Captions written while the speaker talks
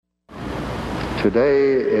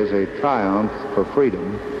Today is a triumph for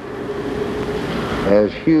freedom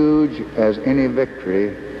as huge as any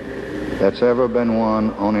victory that's ever been won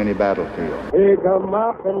on any battlefield. Pick 'em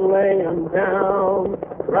up and lay 'em down,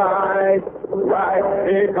 right.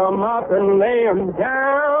 Pick 'em up and lay 'em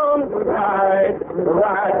down, right.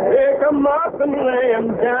 Pick 'em up and lay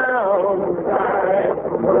 'em down, right.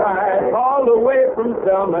 All the way from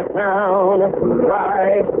Selma town,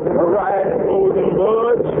 right. Oh, the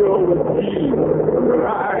mud sure was deep,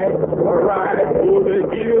 right. Oh, the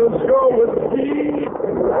hills sure was deep,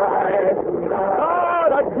 right.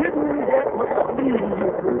 God, I didn't get much sleep,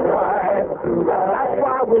 right. That's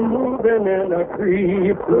why we're moving in a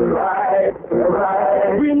creep, right.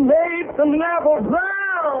 We made some level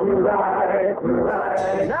ground, right.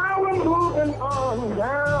 Now we're moving on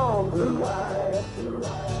down, right.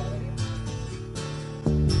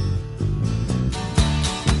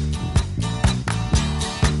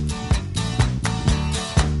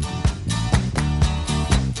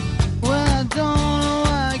 Well, I don't know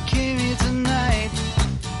why I came here tonight.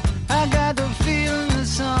 I got the feeling that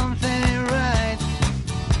something ain't right.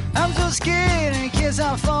 I'm so scared in case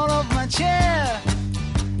I fall off my chair,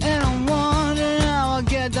 and I'm wondering how I'll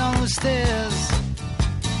get down the stairs.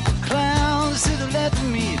 Clowns to the left of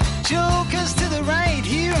me, jokers to the right.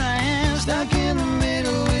 Here I am, stuck in the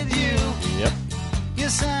middle with you. Yep.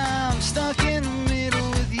 Yes, I'm stuck in the middle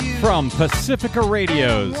with you. From Pacifica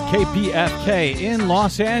Radio's KPFK in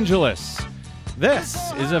Los Angeles, this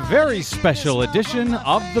is a very special edition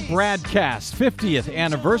of the BradCast, 50th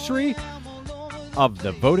anniversary of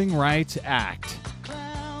the Voting Rights Act.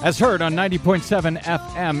 As heard on 90.7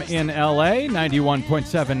 FM in LA,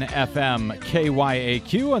 91.7 FM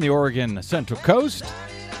KYAQ on the Oregon Central Coast,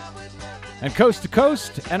 and coast to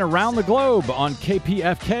coast and around the globe on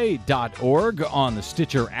kpfk.org, on the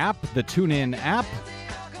Stitcher app, the TuneIn app,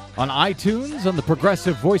 on iTunes, on the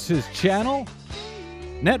Progressive Voices channel,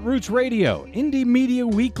 Netroots Radio, Indie Media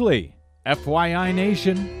Weekly, FYI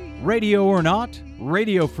Nation, Radio or Not,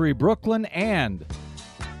 Radio Free Brooklyn, and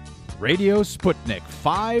Radio Sputnik,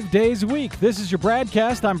 5 days a week. This is your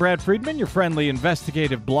BradCast. I'm Brad Friedman, your friendly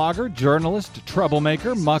investigative blogger, journalist,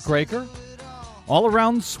 troublemaker, muckraker,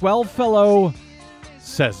 all-around swell fellow,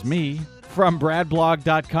 says me, from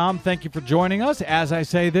bradblog.com. Thank you for joining us. As I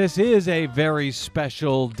say, this is a very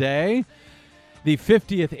special day, the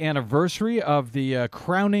 50th anniversary of the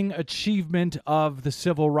crowning achievement of the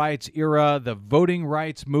civil rights era, the voting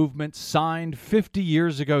rights movement, signed 50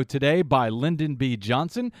 years ago today by Lyndon B.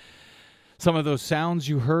 Johnson. Some of those sounds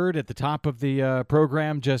you heard at the top of the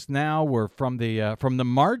program just now were from the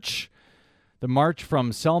march. The march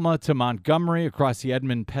from Selma to Montgomery across the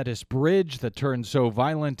Edmund Pettus Bridge that turned so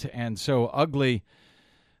violent and so ugly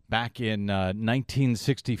back in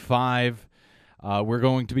 1965. We're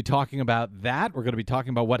going to be talking about that. We're going to be talking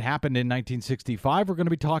about what happened in 1965. We're going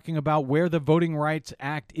to be talking about where the Voting Rights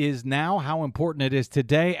Act is now, how important it is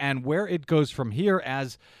today, and where it goes from here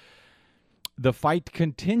as the fight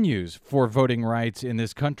continues for voting rights in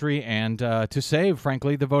this country and to save,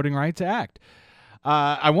 frankly, the Voting Rights Act.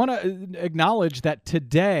 I want to acknowledge that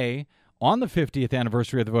today, on the 50th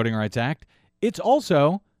anniversary of the Voting Rights Act, it's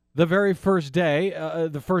also the very first day,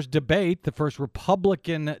 the first debate, the first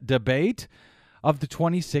Republican debate of the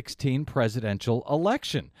 2016 presidential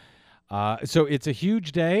election. So it's a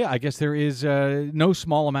huge day. I guess there is no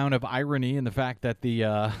small amount of irony in the fact that the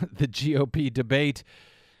GOP debate,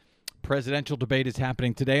 presidential debate, is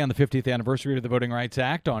happening today on the 50th anniversary of the Voting Rights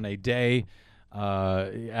Act, on a day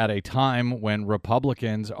at a time when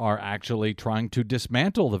Republicans are actually trying to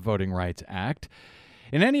dismantle the Voting Rights Act.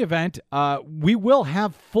 In any event, we will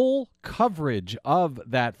have full coverage of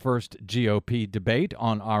that first GOP debate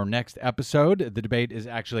on our next episode. The debate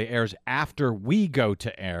actually airs after we go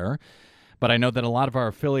to air, but I know that a lot of our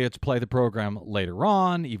affiliates play the program later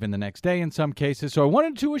on, even the next day in some cases. So I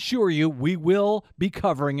wanted to assure you we will be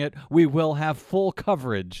covering it. We will have full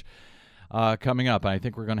coverage coming up. I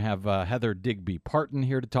think we're going to have Heather Digby Parton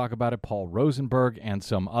here to talk about it, Paul Rosenberg, and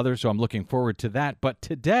some others. So I'm looking forward to that. But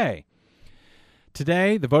today,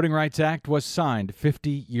 the Voting Rights Act was signed 50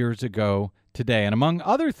 years ago today. And among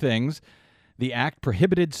other things, the act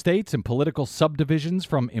prohibited states and political subdivisions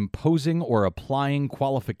from imposing or applying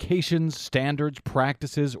qualifications, standards,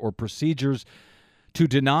 practices, or procedures to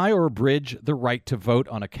deny or abridge the right to vote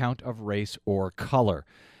on account of race or color.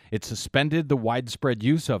 It suspended the widespread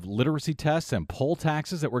use of literacy tests and poll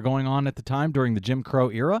taxes that were going on at the time during the Jim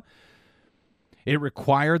Crow era. It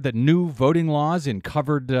required that new voting laws in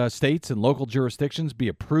covered states and local jurisdictions be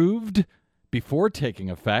approved before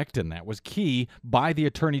taking effect, and that was key, by the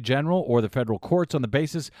Attorney General or the federal courts on the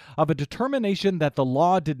basis of a determination that the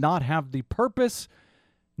law did not have the purpose,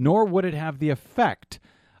 nor would it have the effect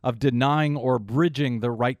of denying or abridging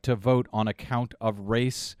the right to vote on account of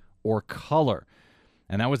race or color.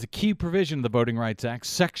 And that was a key provision of the Voting Rights Act.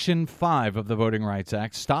 Section 5 of the Voting Rights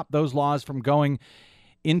Act stopped those laws from going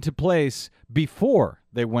into place before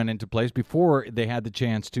they went into place, before they had the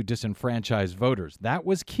chance to disenfranchise voters. That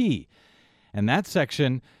was key. And that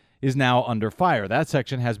section is now under fire. That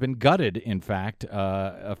section has been gutted, in fact,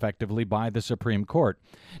 effectively by the Supreme Court.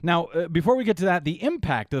 Now, before we get to that, the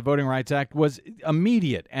impact of the Voting Rights Act was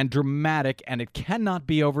immediate and dramatic, and it cannot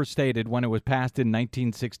be overstated when it was passed in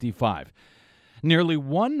 1965. Nearly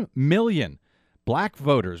 1 million black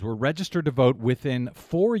voters were registered to vote within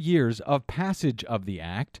 4 years of passage of the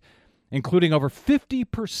act, including over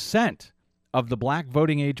 50% of the black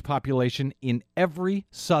voting age population in every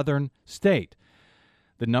southern state.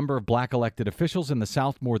 The number of black elected officials in the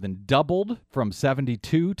South more than doubled from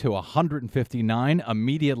 72 to 159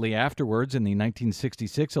 immediately afterwards in the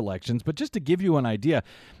 1966 elections. But just to give you an idea,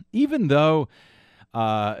 even though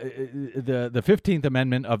the 15th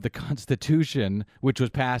Amendment of the Constitution, which was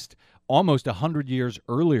passed almost 100 years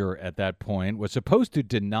earlier at that point, was supposed to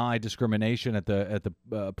deny discrimination at the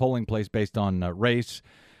polling place based on race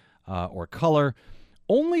or color,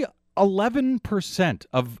 only 11%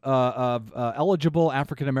 of eligible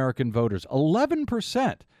African-American voters,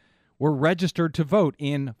 11% were registered to vote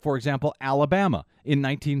in, for example, Alabama in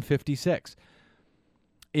 1956.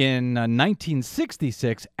 In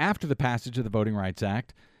 1966, after the passage of the Voting Rights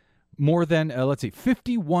Act, more than,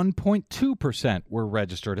 51.2% were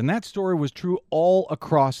registered. And that story was true all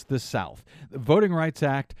across the South. The Voting Rights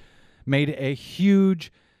Act made a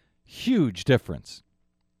huge, huge difference.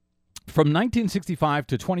 From 1965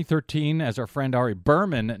 to 2013, as our friend Ari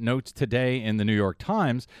Berman notes today in the New York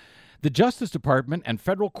Times, the Justice Department and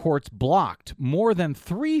federal courts blocked more than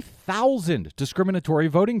 3,000 discriminatory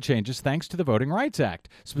voting changes thanks to the Voting Rights Act,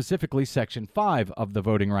 specifically Section 5 of the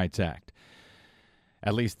Voting Rights Act.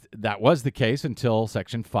 At least that was the case until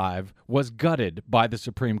Section 5 was gutted by the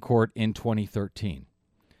Supreme Court in 2013.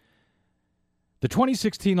 The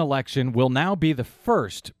 2016 election will now be the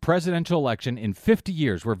first presidential election in 50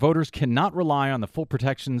 years where voters cannot rely on the full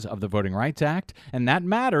protections of the Voting Rights Act, and that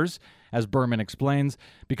matters, as Berman explains,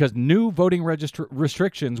 because new voting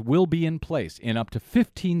restrictions will be in place in up to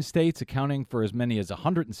 15 states, accounting for as many as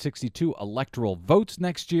 162 electoral votes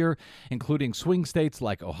next year, including swing states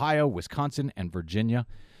like Ohio, Wisconsin, and Virginia.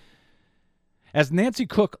 As Nancy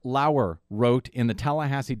Cook Lauer wrote in the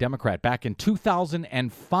Tallahassee Democrat back in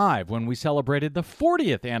 2005, when we celebrated the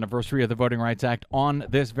 40th anniversary of the Voting Rights Act on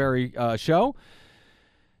this very show,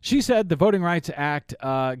 she said the Voting Rights Act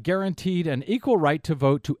guaranteed an equal right to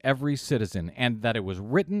vote to every citizen, and that it was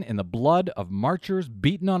written in the blood of marchers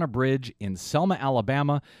beaten on a bridge in Selma,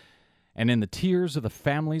 Alabama, and in the tears of the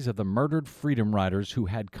families of the murdered freedom riders who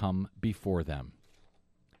had come before them.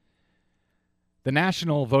 The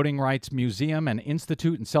National Voting Rights Museum and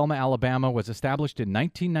Institute in Selma, Alabama was established in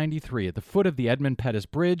 1993 at the foot of the Edmund Pettus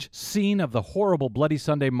Bridge, scene of the horrible Bloody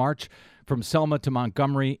Sunday March from Selma to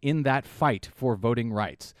Montgomery in that fight for voting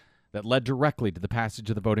rights that led directly to the passage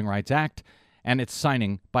of the Voting Rights Act and its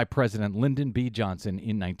signing by President Lyndon B. Johnson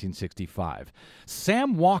in 1965.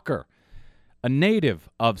 Sam Walker, a native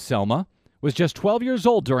of Selma, was just 12 years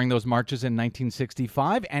old during those marches in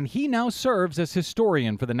 1965, and he now serves as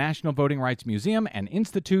historian for the National Voting Rights Museum and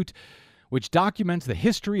Institute, which documents the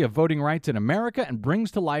history of voting rights in America and brings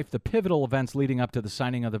to life the pivotal events leading up to the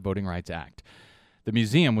signing of the Voting Rights Act. The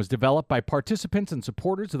museum was developed by participants and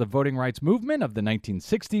supporters of the voting rights movement of the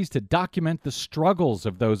 1960s to document the struggles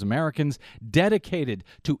of those Americans dedicated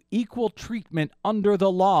to equal treatment under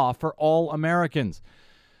the law for all Americans.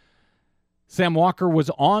 Sam Walker was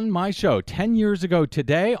on my show 10 years ago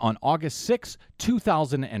today on August 6,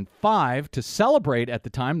 2005 to celebrate at the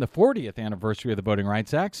time the 40th anniversary of the Voting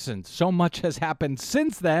Rights Act, and so much has happened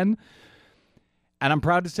since then. And I'm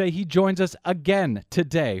proud to say he joins us again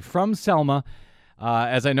today from Selma,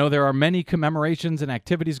 as I know there are many commemorations and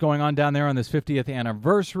activities going on down there on this 50th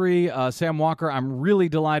anniversary. Sam Walker, I'm really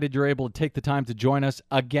delighted you're able to take the time to join us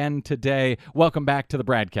again today. Welcome back to the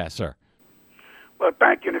BradCast, sir. Well,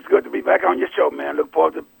 thank you, and it's good to be back on your show, man. Look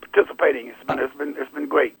forward to participating. It's been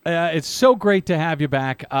great. It's so great to have you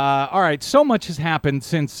back. All right, so much has happened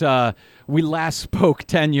since we last spoke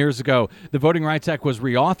 10 years ago. The Voting Rights Act was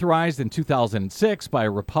reauthorized in 2006 by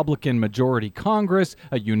a Republican majority Congress,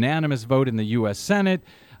 a unanimous vote in the U.S. Senate.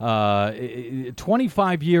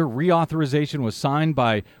 25-year reauthorization was signed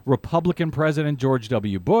by Republican President George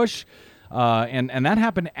W. Bush. And that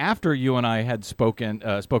happened after you and I had spoken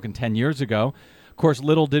 10 years ago. Of course,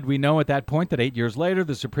 little did we know at that point that 8 years later,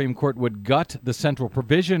 the Supreme Court would gut the central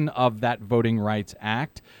provision of that Voting Rights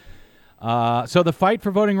Act. So the fight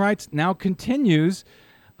for voting rights now continues,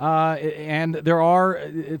 and there are,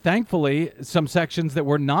 thankfully, some sections that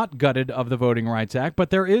were not gutted of the Voting Rights Act,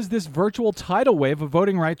 but there is this virtual tidal wave of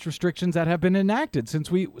voting rights restrictions that have been enacted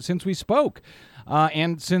since we spoke,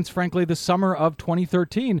 and since, frankly, the summer of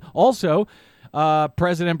 2013. Also,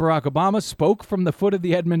 President Barack Obama spoke from the foot of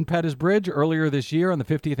the Edmund Pettus Bridge earlier this year on the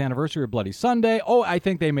 50th anniversary of Bloody Sunday. Oh, I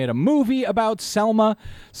think they made a movie about Selma.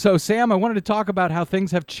 So, Sam, I wanted to talk about how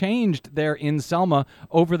things have changed there in Selma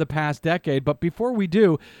over the past decade. But before we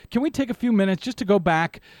do, can we take a few minutes just to go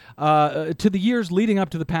back to the years leading up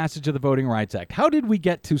to the passage of the Voting Rights Act? How did we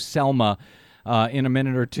get to Selma? In a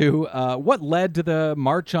minute or two, what led to the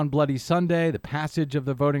March on Bloody Sunday, the passage of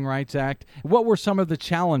the Voting Rights Act? What were some of the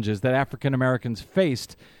challenges that African Americans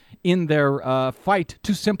faced in their fight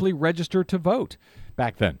to simply register to vote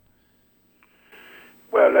back then?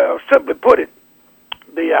 Well, simply put it,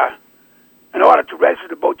 in order to register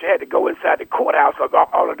to vote, you had to go inside the courthouse of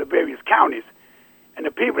all of the various counties. And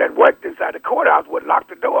the people that worked inside the courthouse would lock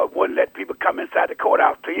the door, wouldn't let people come inside the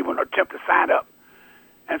courthouse to even attempt to sign up.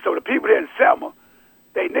 And so the people there in Selma,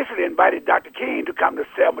 they initially invited Dr. King to come to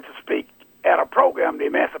Selma to speak at a program, the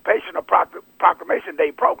Emancipation of Proclamation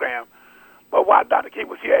Day program. But while Dr. King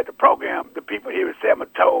was here at the program, the people here in Selma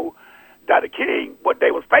told Dr. King what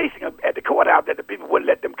they was facing at the courthouse, that the people wouldn't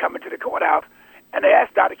let them come into the courthouse. And they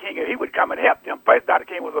asked Dr. King if he would come and help them. First, Dr.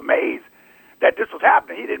 King was amazed that this was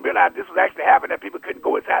happening. He didn't realize this was actually happening, that people couldn't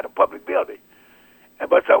go inside a public building.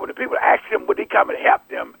 But so when the people asked him would he come and help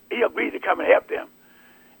them, he agreed to come and help them.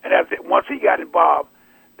 And once he got involved,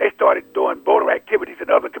 they started doing voter activities in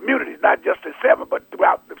other communities, not just in Selma, but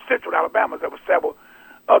throughout the central Alabama. There were several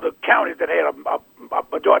other counties that had a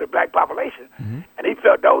majority black population. Mm-hmm. And he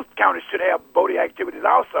felt those counties should have voting activities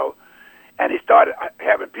also. And he started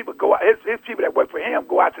having people go out, his people that worked for him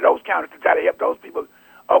go out to those counties to try to help those people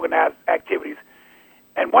organize activities.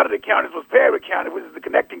 And one of the counties was Perry County, which is the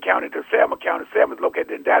connecting county to Selma County. Selma is located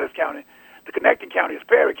in Dallas County. The connecting county is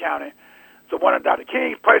Perry County. So one of Dr.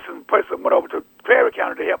 King's person went over to Perry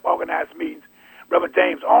County to help organize meetings, Reverend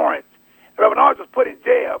James Orange. Reverend Orange was put in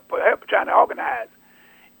jail for help trying to organize.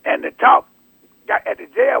 And the talk at the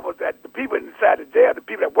jail was that the people inside the jail, the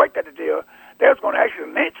people that worked at the jail, they was going to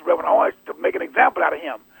actually lynch Reverend Orange to make an example out of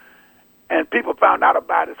him. And people found out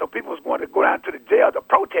about it, so people was going to go down to the jail to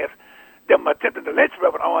protest them attempting to lynch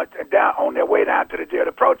Reverend Orange, and down on their way down to the jail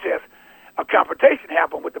to protest, a confrontation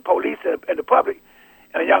happened with the police and the public.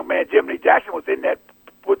 And a young man, Jim Lee Jackson, was in that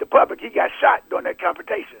with the public. He got shot during that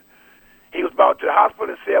confrontation. He was brought to the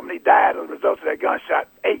hospital in Selma, and he died as a result of that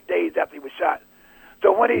gunshot 8 days after he was shot.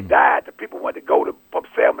 So when he died, the people wanted to go from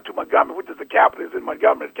Selma to Montgomery, which is the capital, is in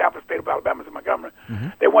Montgomery, the capital state of Alabama is in Montgomery.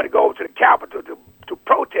 Mm-hmm. They wanted to go over to the capital to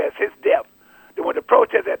protest his death. They wanted to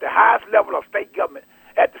protest at the highest level of state government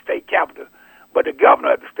at the state capitol. But the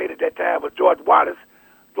governor of the state at that time was George Wallace.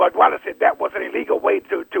 George Wallace said that was an illegal way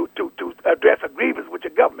to address a grievance with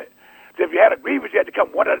your government. So if you had a grievance, you had to come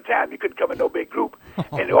one at a time. You couldn't come in no big group.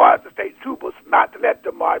 And he ordered the state troopers not to let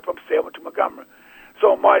them march from Selma to Montgomery.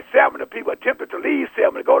 So on March 7th, the people attempted to leave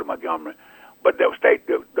Selma to go to Montgomery, but the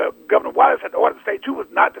Governor Wallace had ordered the state troopers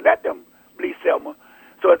not to let them leave Selma.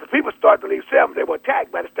 So as the people started to leave Selma, they were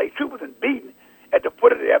attacked by the state troopers and beaten at the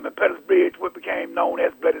foot of the Edmund Pettus Bridge, what became known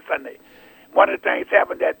as Bloody Sunday. One of the things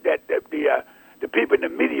happened that the people in the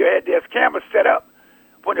media had their cameras set up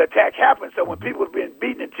when the attack happened. So when people were being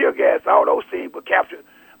beaten and tear gas, all those scenes were captured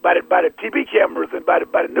by the TV cameras and by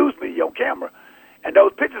the news media on camera. And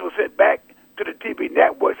those pictures were sent back to the TV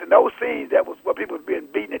networks, and those scenes that was where people were being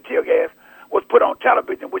beaten and tear gas was put on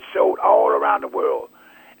television, which showed all around the world.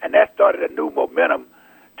 And that started a new momentum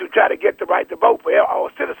to try to get the right to vote for all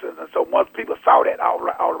citizens. And so once people saw that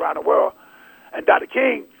all around the world, and Dr.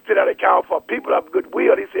 King said that he called for people of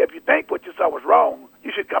goodwill. He said, if you think what you saw was wrong,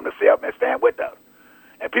 you should come to Selma and stand with us.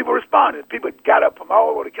 And people responded. People got up from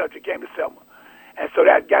all over the country, came to Selma. And so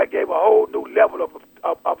that guy gave a whole new level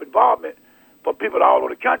of involvement for people all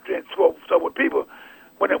over the country. And so when people,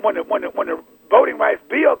 when the voting rights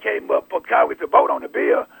bill came up for Congress to vote on the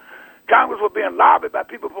bill, Congress was being lobbied by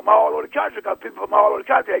people from all over the country, because people from all over the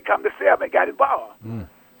country had come to Selma and got involved. Mm.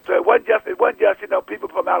 So it wasn't just people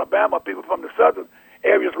from Alabama, people from the southern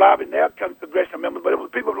areas lobbying their congressional members, but it was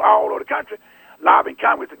people from all over the country lobbying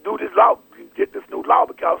Congress to do this law, get this new law,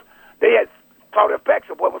 because they had saw the effects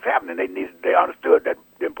of what was happening. They understood that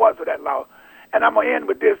the importance of that law. And I'm gonna end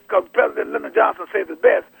with this, because President Lyndon Johnson says it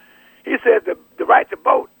best. He says the right to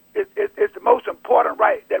vote is the most important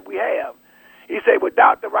right that we have.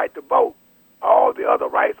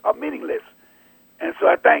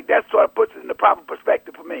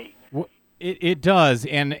 It does,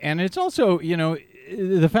 and it's also,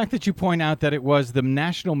 the fact that you point out that it was the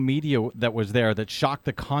national media that was there that shocked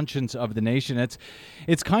the conscience of the nation.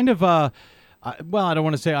 It's kind of well, I don't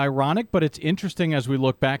want to say ironic, but it's interesting as we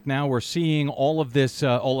look back now. We're seeing all of this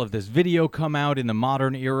video come out in the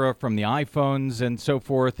modern era from the iPhones and so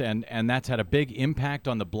forth, and that's had a big impact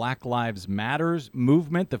on the Black Lives Matters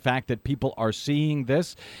movement. The fact that people are seeing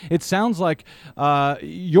this, it sounds like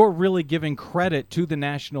you're really giving credit to the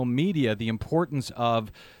national media, the importance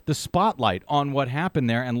of the spotlight on what happened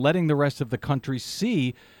there, and letting the rest of the country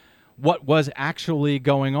see what was actually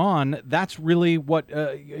going on. That's really what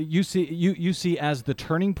you see as the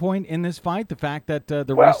turning point in this fight, the fact that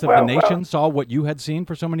the rest of the nation saw what you had seen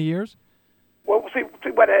for so many years? Well, see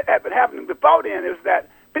what had been happening before then is that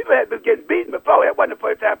people had been getting beaten before. That wasn't the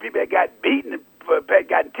first time people had got beaten and had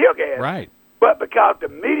gotten tear gas. Right. But because the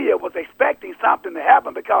media was expecting something to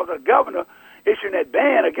happen because of the governor issuing that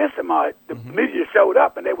ban against them, the media showed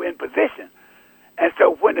up and they were in position. And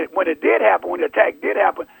so when it did happen, when the attack did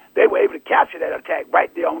happen, they were able to capture that attack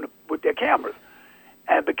right there with their cameras.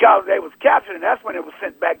 And because they was captured, and that's when it was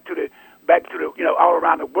sent back to the all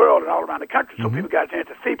around the world and all around the country, so people got a chance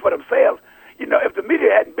to see for themselves. If the media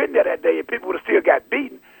hadn't been there that day, people would have still got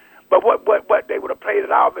beaten. But what they would have played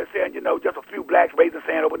it off as saying, just a few blacks raising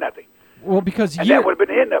their hand over nothing. Well, because that would have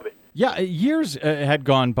been the end of it. Yeah, years had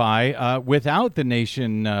gone by without the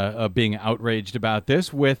nation being outraged about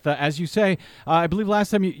this. With, as you say, I believe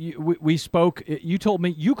last time we spoke, you told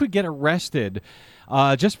me you could get arrested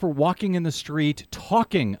just for walking in the street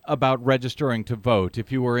talking about registering to vote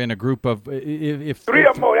if you were in a group of if three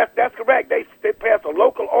or more. That's correct. They passed a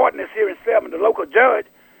local ordinance here in Selma. The local judge,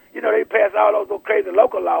 they passed all those crazy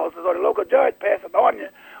local laws. So the local judge passed an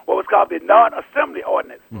ordinance, what was called the non-assembly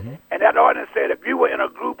ordinance. And that ordinance said if you were in a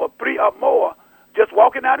group of three or more just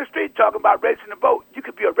walking down the street talking about registering to vote, you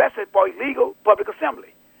could be arrested for illegal public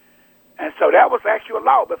assembly. And so that was actually a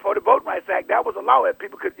law. Before the Voting Rights Act, that was a law that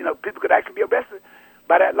people could actually be arrested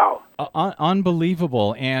by that law.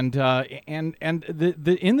 Unbelievable. And in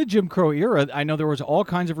the Jim Crow era, I know there was all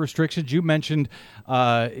kinds of restrictions. You mentioned,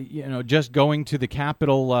 just going to the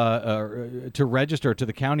Capitol to register, to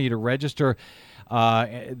the county to register,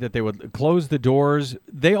 that they would close the doors.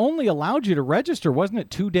 They only allowed you to register, wasn't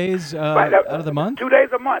it, 2 days out of the month? 2 days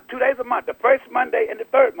a month. 2 days a month. The first Monday and the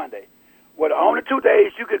third Monday were the only 2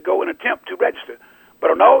 days you could go and attempt to register. But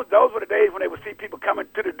on those were the days when they would see people coming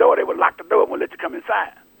to the door, they would lock the door and would let you come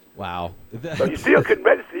inside. Wow. So you still couldn't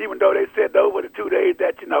register, even though they said those were the 2 days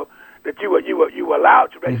that that you were allowed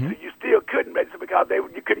to register. You still couldn't register because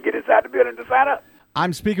you couldn't get inside the building to sign up.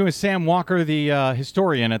 I'm speaking with Sam Walker, the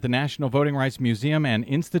historian at the National Voting Rights Museum and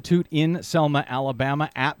Institute in Selma, Alabama,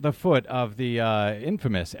 at the foot of the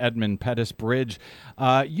infamous Edmund Pettus Bridge.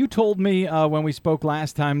 You told me when we spoke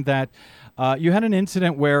last time that you had an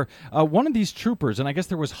incident where one of these troopers, and I guess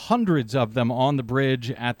there was hundreds of them on the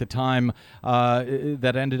bridge at the time,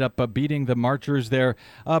 that ended up beating the marchers there.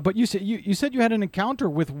 But you said you had an encounter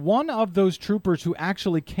with one of those troopers who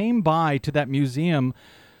actually came by to that museum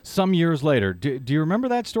some years later. Do you remember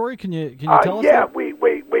that story? Can you tell us? Yeah, that?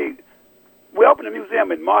 we opened the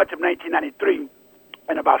museum in March of 1993,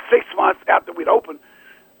 and about 6 months after we'd opened,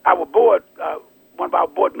 our board, one of our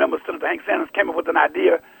board members, Senator Hank Sanders, came up with an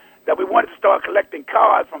idea that we wanted to start collecting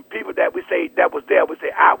cards from people that we say that was there. We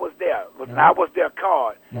say I was there. It was an I was there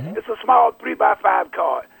card. It's a small 3x5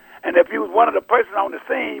 card, and if you was one of the persons on the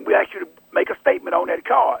scene, we asked you to make a statement on that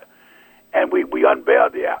card, and we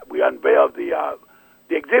unveiled the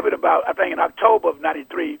exhibit about, I think, in October of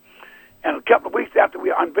 '93, and a couple of weeks after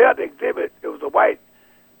we unveiled the exhibit, it was a white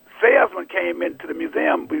salesman came into the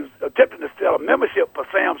museum. We was attempting to sell a membership for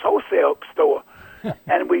Sam's wholesale store,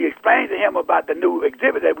 and we explained to him about the new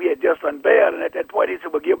exhibit that we had just unveiled, and at that point he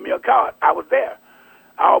said, well, give me a card. I was there.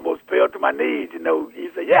 I almost fell to my knees, He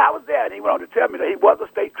said, yeah, I was there, and he went on to tell me that he was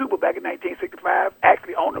a state trooper back in 1965,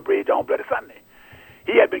 actually on the bridge on Bloody Sunday.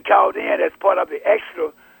 He had been called in as part of the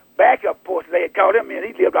extra backup force. They had called him in.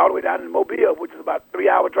 He lived all the way down in Mobile, which is about a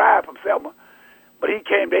 3-hour drive from Selma. But he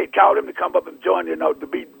came. They had called him to come up and join, to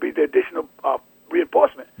be the additional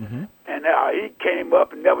reinforcement. And he came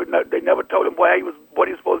up, and they never told him what he was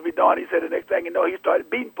supposed to be doing. He said the next thing you know, he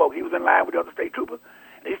started beating folks. He was in line with the other state troopers,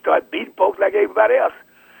 and he started beating folks like everybody else.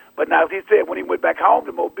 But now, as he said, when he went back home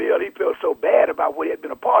to Mobile, he felt so bad about what he had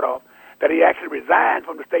been a part of that he actually resigned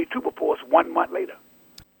from the state trooper force 1 month later.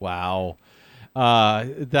 Wow.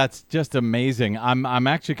 That's just amazing. I'm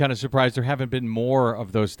actually kind of surprised there haven't been more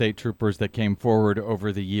of those state troopers that came forward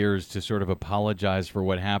over the years to sort of apologize for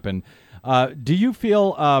what happened. Do you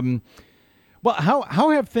feel, how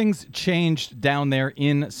have things changed down there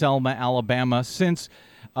in Selma, Alabama since,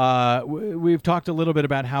 We've talked a little bit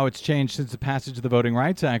about how it's changed since the passage of the Voting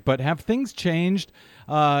Rights Act, but have things changed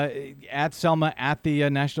at Selma, at the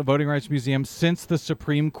National Voting Rights Museum, since the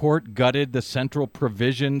Supreme Court gutted the central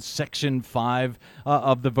provision, Section 5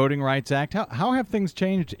 of the Voting Rights Act? How have things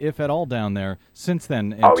changed, if at all, down there since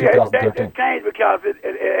then in 2013? It's changed because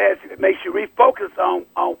it makes you refocus on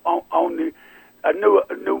the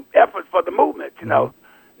new efforts for the movement. You know,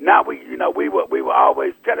 now we were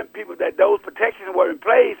always telling people that those protections were in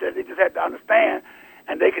place, and they just had to understand,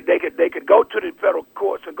 and they could go to the federal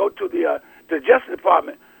courts and go to the Justice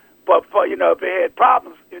Department, but for if they had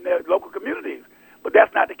problems in their local communities. But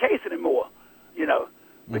that's not the case anymore.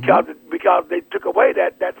 Because they took away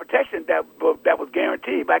that protection that was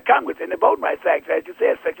guaranteed by Congress in the Voting Rights Act, as you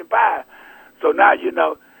said, Section 5. So now you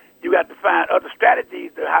got to find other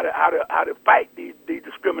strategies to how to fight these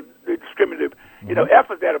discriminative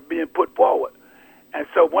efforts that are being put forward. And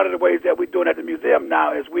so one of the ways that we're doing at the museum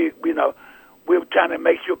now is we're trying to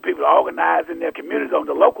make sure people are organized in their communities on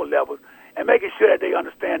the local level and making sure that they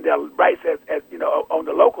understand their rights as on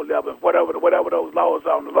the local level. Whatever those laws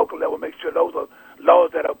are on the local level, make sure those are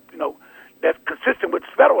laws that are that's consistent with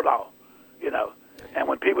federal law. And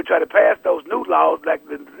when people try to pass those new laws, like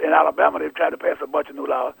in Alabama, they've tried to pass a bunch of new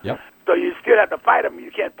laws. Yep. So you still have to fight them. You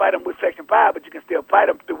can't fight them with Section 5, but you can still fight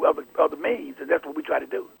them through other means, and that's what we try to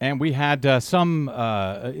do. And we had some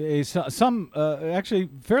actually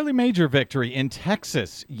fairly major victory in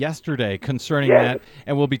Texas yesterday concerning that,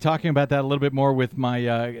 and we'll be talking about that a little bit more with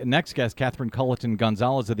my next guest, Catherine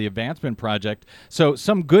Culleton-Gonzalez of the Advancement Project. So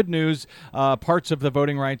some good news, parts of the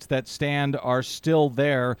voting rights that stand are still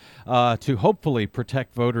there to hopefully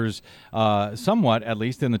protect voters somewhat, at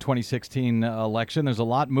least in the 2016 election. There's a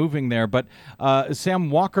lot moving there. But Sam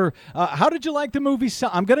Walker, how did you like the movie?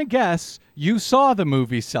 I'm going to guess you saw the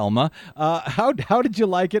movie Selma. How did you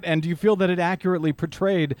like it, and do you feel that it accurately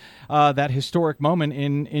portrayed that historic moment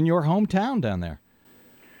in your hometown down there?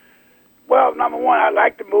 Well, number one, I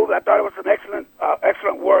liked the movie. I thought it was an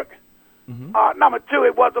excellent work. Mm-hmm. Number two,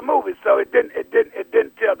 it was a movie, so it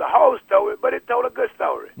didn't tell the whole story, but it told a good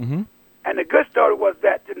story. Mm-hmm. And the good story was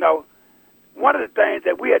that one of the things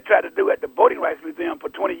that we had tried to do at the Voting Rights Museum for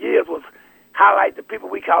 20 years was highlight the people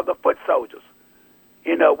we call the foot soldiers.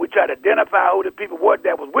 We tried to identify who the people were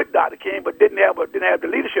that was with Dr. King, but didn't have the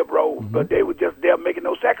leadership role, but they were just there making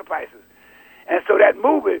those sacrifices. And so that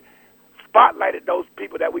movie spotlighted those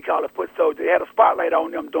people that we call the foot soldiers. They had a spotlight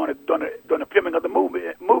on them during the filming of the movie,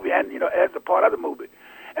 and as a part of the movie.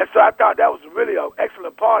 And so I thought that was really an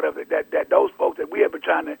excellent part of it, that those folks that we have been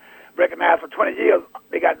trying to recognize for 20 years,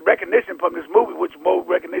 they got recognition from this movie, which more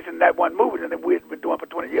recognition than that one movie than we had been doing for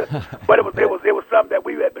 20 years. But it was something that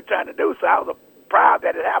we had been trying to do, so I was proud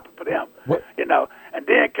that it happened for them. And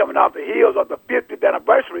then coming off the heels of the 50th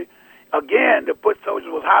anniversary, again, the foot soldiers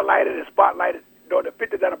was highlighted and spotlighted during the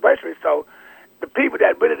 50th anniversary. So the people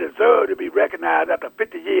that really deserve to be recognized after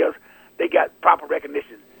 50 years, they got proper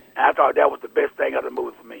recognition. And I thought that was the best thing of the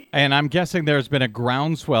movie for me. And I'm guessing there's been a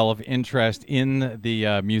groundswell of interest in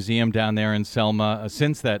the museum down there in Selma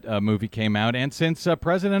since that movie came out, and since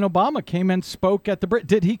President Obama came and spoke at the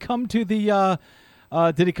Did he come to the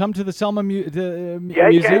Selma museum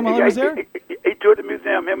while he was there? He toured the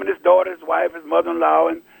museum. Him and his daughter, his wife, his mother-in-law,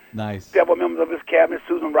 and several members of his cabinet,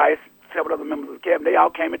 Susan Rice, several other members of the cabinet. They all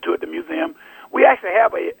came and toured the museum. We actually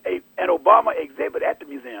have an Obama exhibit at the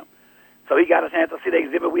museum. So he got a chance to see the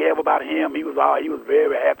exhibit we have about him. He was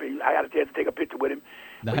very happy. I got a chance to take a picture with him.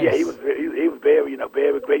 Nice. But yeah, he was very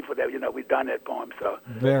very grateful that we've done that for him. So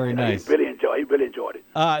very nice. He really enjoyed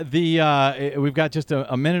it. We've got just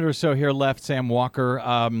a minute or so here left, Sam Walker.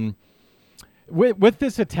 With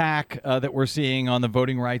this attack that we're seeing on the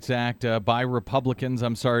Voting Rights Act by Republicans,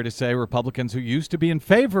 I'm sorry to say, Republicans who used to be in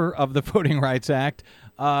favor of the Voting Rights Act.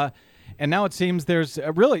 And now it seems there's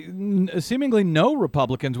seemingly no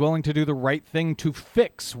Republicans willing to do the right thing to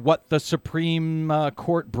fix what the Supreme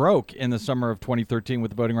Court broke in the summer of 2013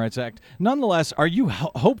 with the Voting Rights Act. Nonetheless, are you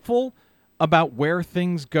hopeful about where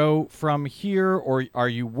things go from here, or are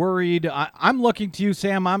you worried? I'm looking to you,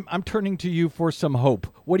 Sam. I'm turning to you for some hope.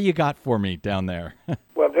 What do you got for me down there?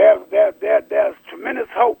 Well, there's tremendous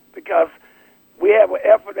hope, because we have an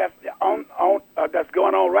effort that's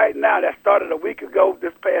going on right now that started a week ago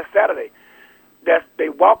this past Saturday. They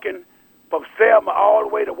walking from Selma all the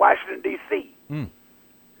way to Washington, D.C. The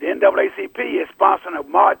NAACP is sponsoring a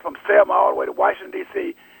march from Selma all the way to Washington,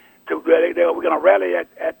 D.C. We're going to rally at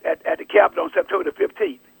the Capitol on September the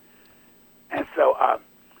 15th. And so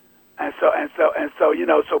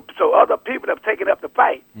other people have taken up the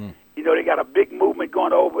fight. They got a big movement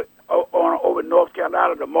going over over in North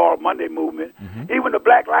Carolina, the Moral Monday movement, even the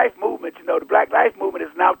Black Lives Movement. The Black Lives Movement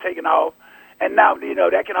is now taking off, and now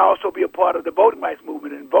that can also be a part of the voting rights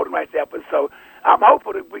movement and voting rights efforts. So I'm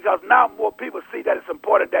hopeful because now more people see that it's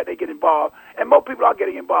important that they get involved, and more people are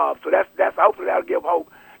getting involved. So that's hopefully that'll give hope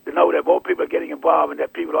to know that more people are getting involved and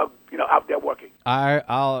that people are out there working.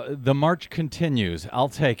 The march continues. I'll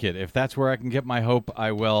take it. If that's where I can get my hope,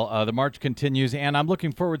 I will. The march continues, and I'm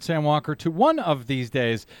looking forward, Sam Walker, to one of these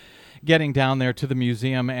days getting down there to the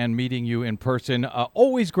museum and meeting you in person.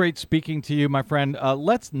 Always great speaking to you, my friend.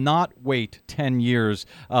 Let's not wait 10 years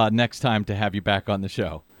next time to have you back on the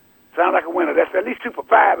show. Sounds like a winner. That's at least 2 for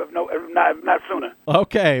 5, if not sooner.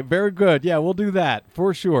 Okay, very good. Yeah, we'll do that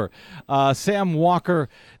for sure. Sam Walker,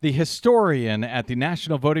 the historian at the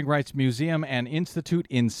National Voting Rights Museum and Institute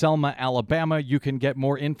in Selma, Alabama. You can get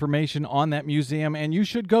more information on that museum, and you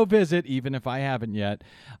should go visit, even if I haven't yet.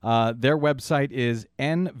 Their website is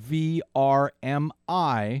NVRMI.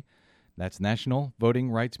 That's National Voting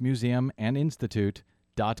Rights Museum and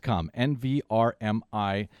Institute.com.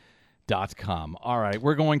 NVRMI.com. All right,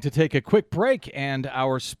 we're going to take a quick break, and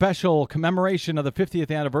our special commemoration of the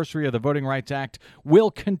 50th anniversary of the Voting Rights Act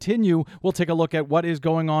will continue. We'll take a look at what is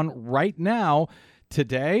going on right now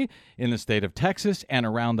today in the state of Texas and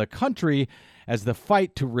around the country as the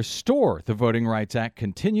fight to restore the Voting Rights Act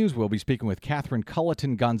continues. We'll be speaking with Catherine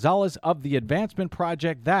Culleton-Gonzalez of the Advancement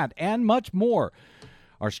Project. That and much more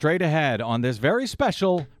are straight ahead on this very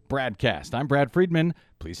special BradCast. I'm Brad Friedman.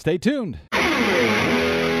 Please stay tuned.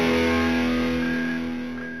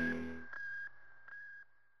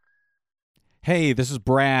 Hey, this is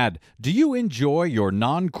Brad. Do you enjoy your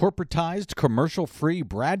non-corporatized, commercial-free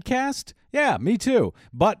BradCast? Yeah, me too.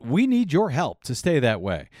 But we need your help to stay that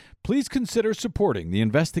way. Please consider supporting the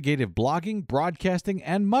investigative blogging, broadcasting,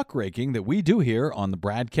 and muckraking that we do here on the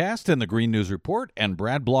BradCast and the Green News Report and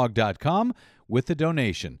bradblog.com with a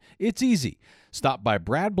donation. It's easy. Stop by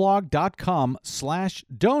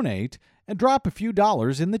bradblog.com/donate and drop a few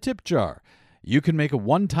dollars in the tip jar. You can make a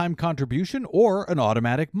one-time contribution or an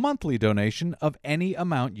automatic monthly donation of any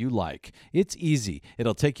amount you like. It's easy.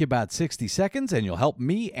 It'll take you about 60 seconds, and you'll help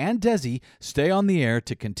me and Desi stay on the air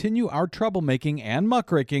to continue our troublemaking and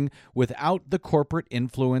muckraking without the corporate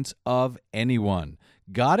influence of anyone.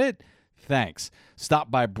 Got it? Thanks.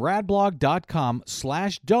 Stop by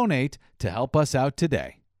bradblog.com/donate to help us out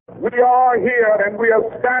today. We are here and we are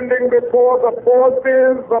standing before the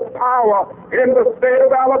forces of power in the state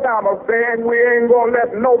of Alabama saying we ain't going to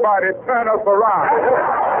let nobody turn us around.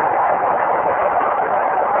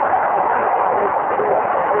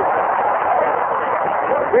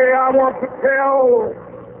 Today I want to tell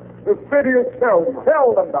the city of Selma,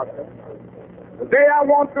 tell them, Doctor. Today I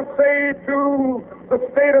want to say to the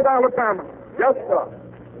state of Alabama, yes, sir.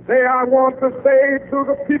 Today I want to say to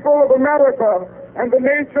the people of America and the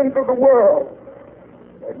nations of the world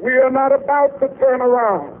that we are not about to turn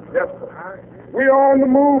around. Yes, sir. We are on the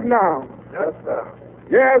move now. Yes, sir.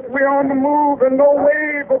 Yes, we are on the move, and no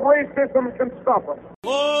wave of racism can stop us.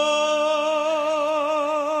 Oh,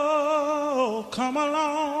 come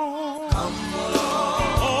along. Come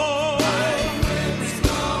along. Oh, friends,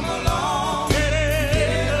 come along.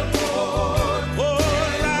 Get aboard.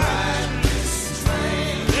 Ride this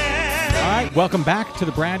train. Yeah. All right, welcome back to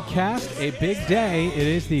the BradCast. A big day. It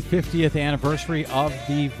is the 50th anniversary of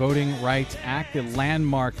the Voting Rights Act, the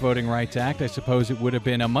landmark Voting Rights Act. I suppose it would have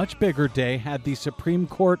been a much bigger day had the Supreme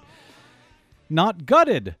Court not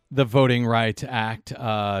gutted the Voting Rights Act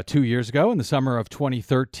 2 years ago in the summer of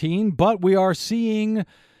 2013. But we are seeing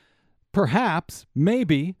perhaps,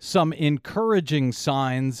 maybe, some encouraging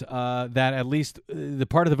signs that at least the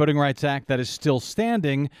part of the Voting Rights Act that is still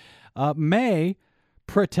standing may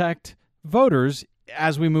protect voters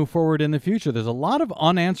as we move forward in the future. There's a lot of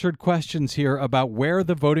unanswered questions here about where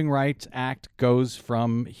the Voting Rights Act goes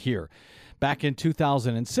from here. Back in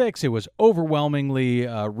 2006, it was overwhelmingly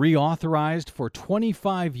reauthorized for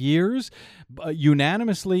 25 years,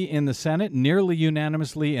 unanimously in the Senate, nearly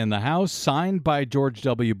unanimously in the House, signed by George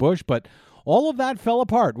W. Bush. But all of that fell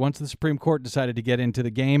apart once the Supreme Court decided to get into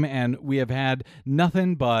the game, and we have had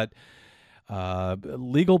nothing but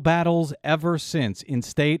legal battles ever since in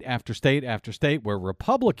state after state after state where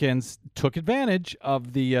Republicans took advantage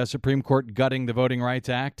of the Supreme Court gutting the Voting Rights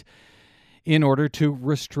Act in order to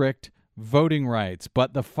restrict voting rights.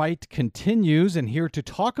 But the fight continues, and here to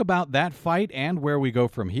talk about that fight and where we go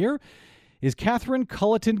from here is Catherine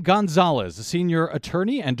Culleton-Gonzalez, a senior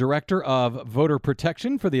attorney and director of voter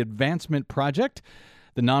protection for the Advancement Project,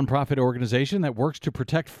 the nonprofit organization that works to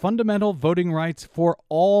protect fundamental voting rights for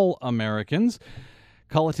all Americans.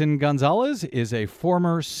 Culleton Gonzalez is a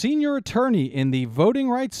former senior attorney in the voting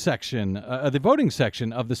section of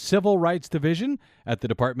the Civil Rights Division at the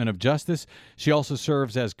Department of Justice. She also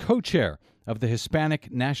serves as co-chair of the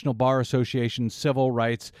Hispanic National Bar Association Civil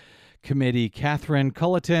Rights Committee. Catherine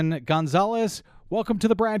Culleton Gonzalez, welcome to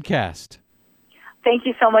the BradCast. Thank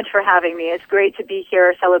you so much for having me. It's great to be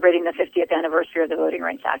here celebrating the 50th anniversary of the Voting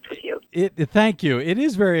Rights Act with you. Thank you. It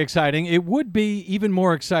is very exciting. It would be even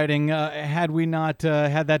more exciting had we not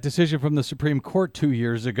had that decision from the Supreme Court 2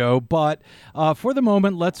 years ago. But for the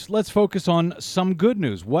moment, let's focus on some good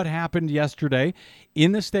news. What happened yesterday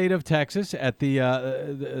in the state of Texas at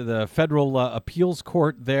the federal appeals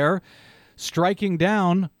court there, striking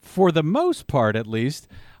down, for the most part at least,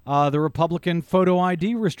 the Republican photo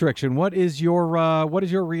ID restriction. What is your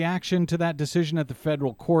reaction to that decision at the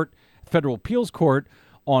federal appeals court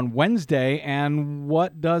on Wednesday, and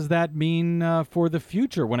what does that mean for the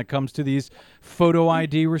future when it comes to these photo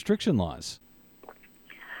ID restriction laws?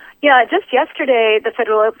 Yeah, just yesterday, the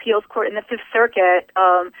federal appeals court in the Fifth Circuit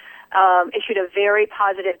issued a very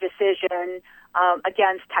positive decision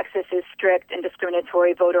against Texas's strict and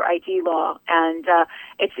discriminatory voter ID law, and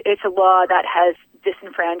it's a law that has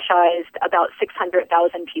disenfranchised about 600,000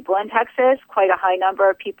 people in Texas. Quite a high number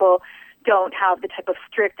of people don't have the type of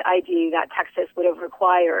strict ID that Texas would have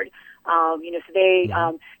required. So they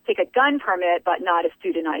take a gun permit, but not a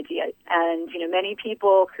student ID. And, many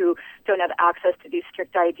people who don't have access to these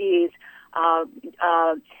strict IDs are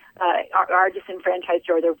disenfranchised,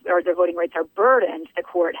 or their voting rights are burdened, the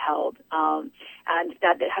court held, and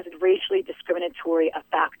that it has a racially discriminatory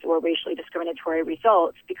effect or racially discriminatory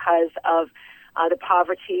results because of the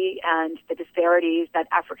poverty and the disparities that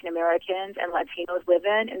African Americans and Latinos live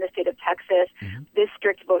in the state of Texas. Mm-hmm. This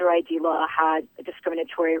strict voter ID law had a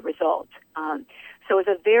discriminatory result. So it was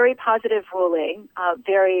a very positive ruling,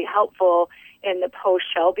 very helpful in the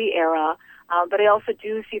post-Shelby era. But I also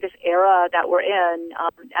do see this era that we're in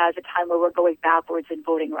as a time where we're going backwards in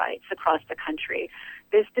voting rights across the country.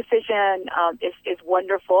 This decision is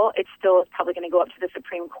wonderful. It still is probably going to go up to the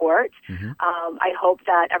Supreme Court. Mm-hmm. I hope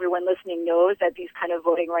that everyone listening knows that these kind of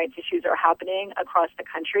voting rights issues are happening across the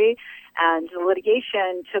country. And the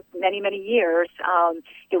litigation took many, many years.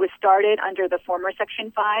 It was started under the former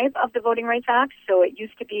Section 5 of the Voting Rights Act. So it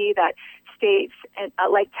used to be that states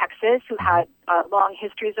like Texas, who had long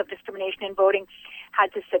histories of discrimination in voting, had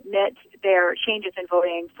to submit their changes in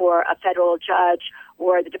voting for a federal judge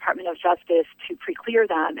or the Department of Justice to pre-clear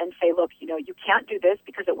them and say, look, you can't do this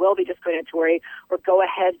because it will be discriminatory, or go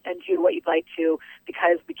ahead and do what you'd like to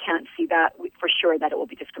because we can't see that for sure that it will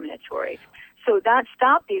be discriminatory. So that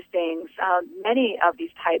stopped these things, many of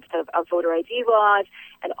these types of voter ID laws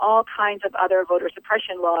and all kinds of other voter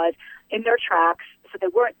suppression laws in their tracks. So they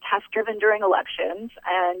weren't test-driven during elections.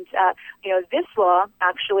 And, this law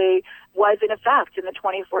actually was in effect in the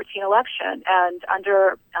 2014 election. And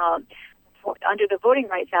under the Voting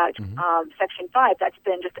Rights Act, Section 5, that's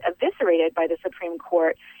been just eviscerated by the Supreme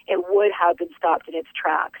Court. It would have been stopped in its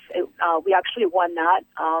tracks. We actually won that.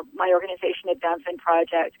 My organization, Advancement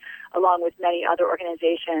Project, along with many other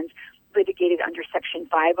organizations, litigated under Section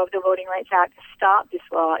 5 of the Voting Rights Act, stopped this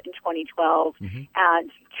law in 2012. Mm-hmm.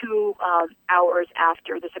 And 2 hours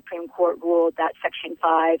after the Supreme Court ruled that Section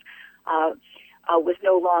 5 was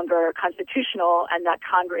no longer constitutional and that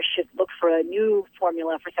Congress should look for a new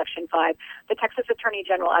formula for Section 5, the Texas Attorney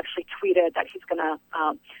General actually tweeted that he's going to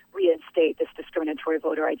reinstate this discriminatory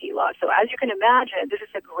voter ID law. So as you can imagine, this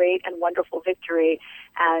is a great and wonderful victory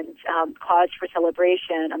and cause for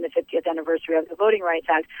celebration on the 50th anniversary of the Voting Rights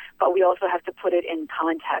Act, but we also have to put it in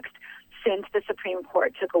context. Since the Supreme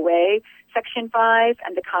Court took away Section 5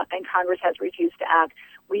 and Congress has refused to act,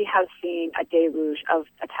 we have seen a deluge of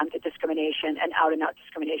attempted discrimination and out-and-out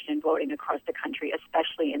discrimination in voting across the country,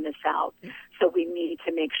 especially in the South. So we need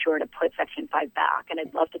to make sure to put Section 5 back, and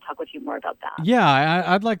I'd love to talk with you more about that. Yeah,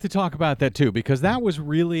 I'd like to talk about that too, because that was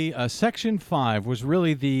really Section 5 was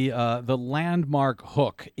really the landmark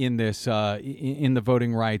hook in this in the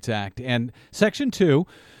Voting Rights Act, and Section 2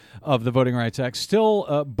 of the Voting Rights Act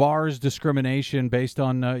still bars discrimination based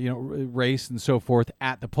on race and so forth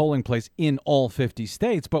at the polling place in all 50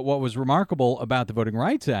 states. But what was remarkable about the Voting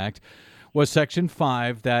Rights Act was Section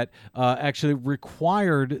 5 that actually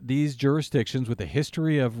required these jurisdictions with a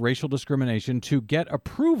history of racial discrimination to get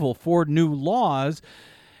approval for new laws,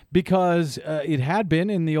 because it had been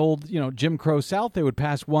in the old, Jim Crow South, they would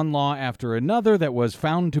pass one law after another that was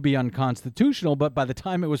found to be unconstitutional, but by the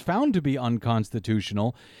time it was found to be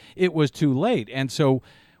unconstitutional, it was too late. And so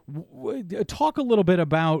Talk a little bit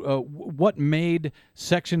about what made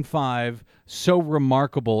Section 5 so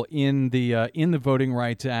remarkable in the Voting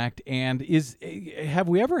Rights Act, and have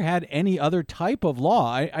we ever had any other type of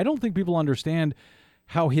law? I don't think people understand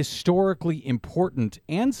how historically important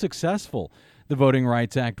and successful the Voting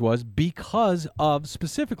Rights Act was because of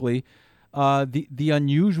specifically the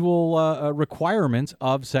unusual requirements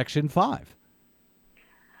of Section 5.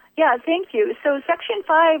 Yeah, thank you. So Section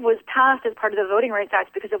 5 was passed as part of the Voting Rights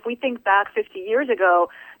Act because if we think back 50 years ago,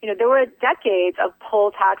 there were decades of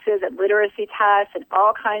poll taxes and literacy tests and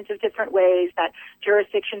all kinds of different ways that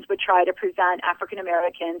jurisdictions would try to prevent African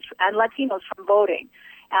Americans and Latinos from voting.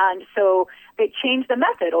 And so they changed the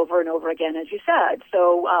method over and over again, as you said.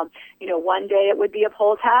 So, one day it would be a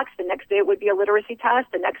poll tax, the next day it would be a literacy test,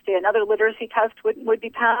 the next day another literacy test would be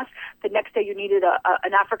passed, the next day you needed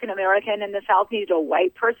an African American in the South needed a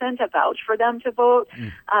white person to vouch for them to vote.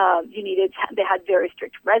 They had very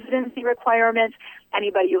strict residency requirements.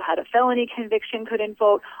 Anybody who had a felony conviction couldn't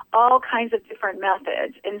vote, all kinds of different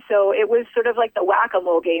methods. And so it was sort of like the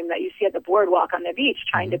whack-a-mole game that you see at the boardwalk on the beach,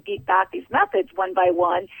 trying to beat back these methods one by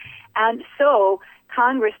one. And so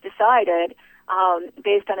Congress decided,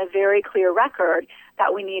 based on a very clear record,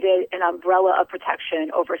 that we needed an umbrella of protection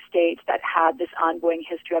over states that had this ongoing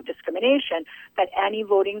history of discrimination, that any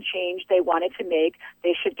voting change they wanted to make,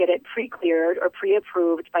 they should get it pre-cleared or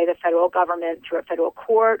pre-approved by the federal government through a federal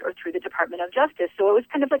court or through the Department of Justice. So it was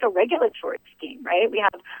kind of like a regulatory scheme, right? We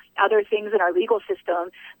have other things in our legal system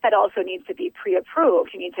that also needs to be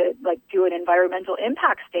pre-approved. You need to do an environmental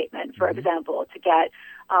impact statement, for example, to get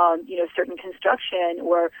certain construction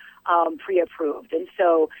or pre-approved. And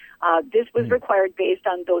so this was required based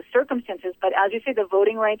on those circumstances. But as you say, the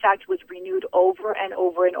Voting Rights Act was renewed over and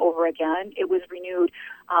over and over again. It was renewed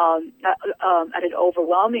at an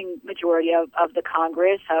overwhelming majority of the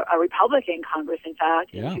Congress, a Republican Congress, in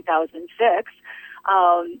fact, in 2006.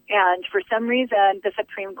 And for some reason, the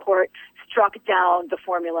Supreme Court struck down the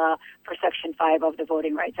formula for Section 5 of the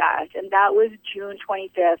Voting Rights Act. And that was June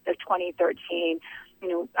 25th of 2013.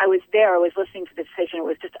 I was there. I was listening to the decision. It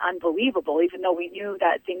was just unbelievable. Even though we knew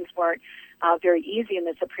that things weren't very easy in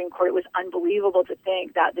the Supreme Court, it was unbelievable to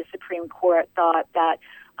think that the Supreme Court thought that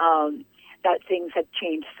that things had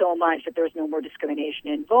changed so much that there was no more discrimination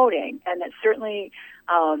in voting. And that certainly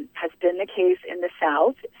has been the case in the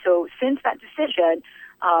South. So since that decision,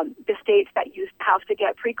 the states that used to have to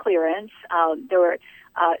get pre-clearance, there were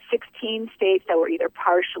 16 states that were either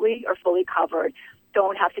partially or fully covered,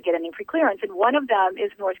 don't have to get any pre-clearance. And one of them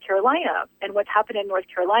is North Carolina. And what's happened in North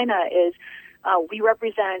Carolina is we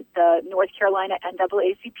represent the North Carolina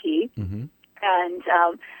NAACP, and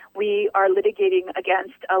we are litigating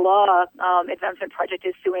against a law. Advancement Project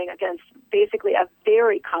is suing against basically a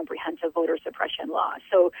very comprehensive voter suppression law.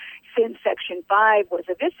 So since Section 5 was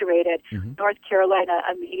eviscerated, North Carolina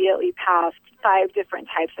immediately passed 5 different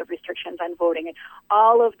types of restrictions on voting. And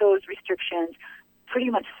all of those restrictions pretty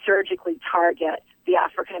much surgically target the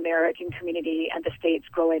African American community and the state's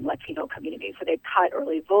growing Latino community. So they cut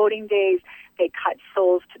early voting days, they cut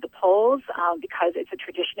souls to the polls because it's a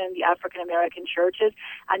tradition in the African American churches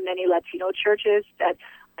and many Latino churches that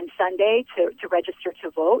on Sunday to register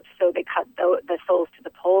to vote. So they cut the souls to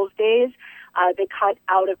the polls days. They cut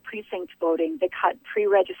out of precinct voting. They cut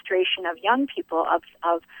pre-registration of young people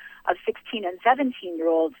of 16 and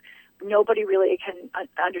 17-year-olds. Nobody really can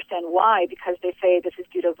understand why, because they say this is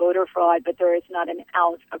due to voter fraud, but there is not an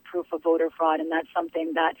ounce of proof of voter fraud, and that's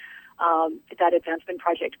something that that Advancement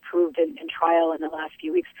Project proved in trial in the last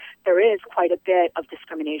few weeks. There is quite a bit of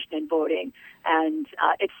discrimination in voting, and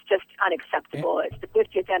it's just unacceptable. It's the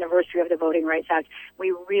 50th anniversary of the Voting Rights Act.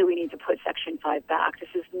 We really need to put Section 5 back. This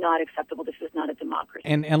is not acceptable. This is not a democracy.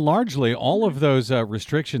 And largely, all of those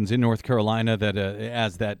restrictions in North Carolina that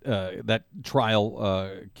as that trial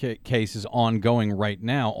case is ongoing right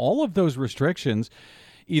now, all of those restrictions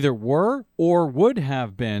either were or would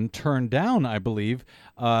have been turned down, I believe,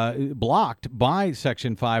 blocked by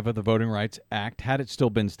Section 5 of the Voting Rights Act had it still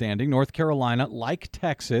been standing. North Carolina, like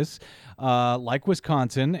Texas, like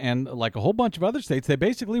Wisconsin, and like a whole bunch of other states, they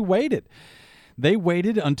basically waited. They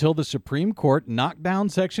waited until the Supreme Court knocked down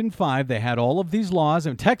Section 5. They had all of these laws,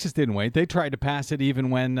 and Texas didn't wait. They tried to pass it even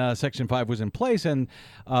when Section 5 was in place, and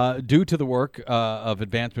due to the work of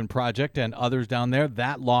Advancement Project and others down there,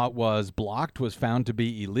 that law was blocked, was found to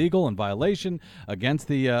be illegal in violation against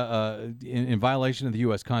the in violation of the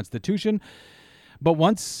U.S. Constitution. But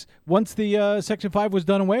once the Section 5 was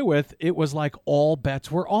done away with, it was like all bets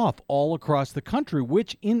were off all across the country,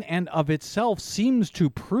 which in and of itself seems to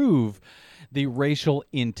prove the racial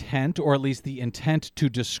intent, or at least the intent to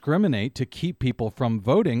discriminate, to keep people from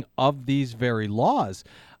voting of these very laws.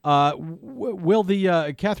 Will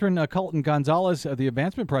the Catherine Culton Gonzalez of the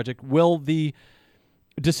Advancement Project, will the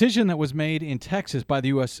decision that was made in Texas by the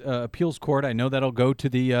U.S. Appeals Court, I know that'll go to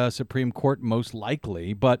the Supreme Court most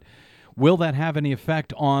likely, but will that have any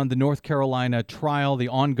effect on the North Carolina trial, the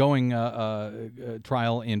ongoing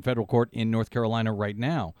trial in federal court in North Carolina right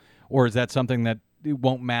now? Or is that something that it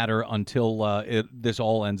won't matter until this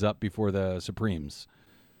all ends up before the Supremes?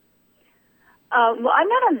 Well, I'm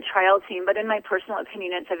not on the trial team, but in my personal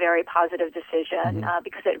opinion, it's a very positive decision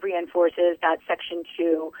because it reinforces that Section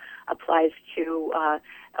 2 applies to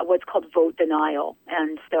what's called vote denial.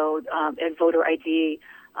 And so a voter ID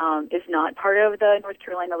is not part of the North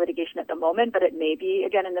Carolina litigation at the moment, but it may be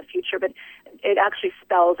again in the future. But it actually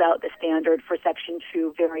spells out the standard for Section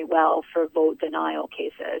 2 very well for vote denial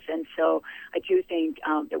cases. And so I do think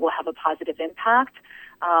it will have a positive impact.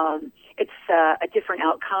 It's a different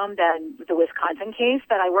outcome than the Wisconsin case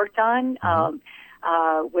that I worked on,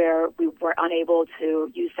 where we were unable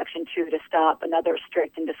to use Section 2 to stop another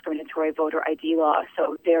strict and discriminatory voter ID law.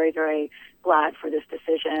 So very, very glad for this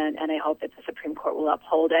decision, and I hope that the Supreme Court will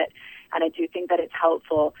uphold it. And I do think that it's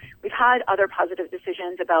helpful. We've had other positive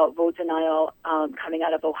decisions about vote denial coming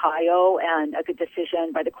out of Ohio, and a good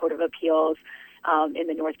decision by the Court of Appeals in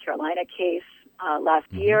the North Carolina case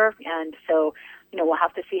last year. And so, we'll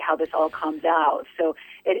have to see how this all comes out. So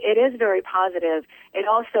it is very positive. It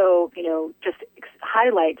also, just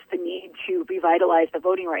highlights the need to revitalize the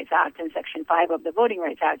Voting Rights Act and Section 5 of the Voting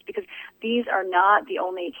Rights Act, because these are not the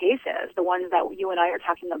only cases, the ones that you and I are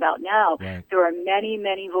talking about now. Right. There are many,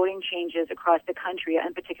 many voting changes across the country,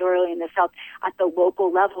 and particularly in the South, at the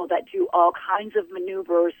local level, that do all kinds of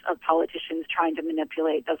maneuvers of politicians trying to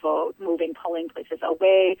manipulate the vote, moving polling places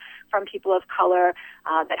away from people of color.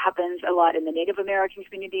 That happens a lot in the Native American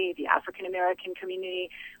community, the African American community.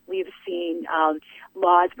 We've seen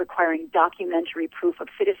laws requiring documentary proof of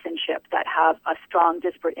citizenship that have a strong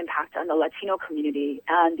disparate impact on the Latino community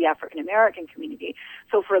and the African American community.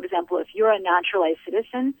 So, for example, if you're a naturalized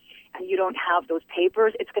citizen and you don't have those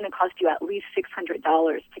papers, it's going to cost you at least $600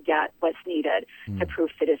 to get what's needed to prove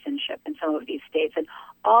citizenship in some of these states. And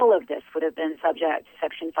all of this would have been subject to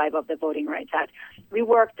Section 5 of the Voting Rights Act. We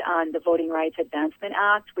worked on the Voting Rights Advancement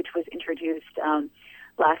Act, which was introduced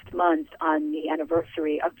last month on the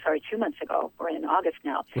anniversary of, 2 months ago, we're in August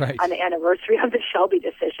now, right, on the anniversary of the Shelby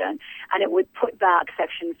decision. And it would put back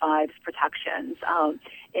Section 5's protections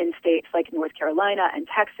in states like North Carolina and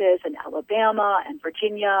Texas and Alabama and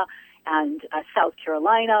Virginia and South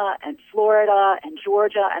Carolina and Florida and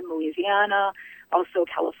Georgia and Louisiana, also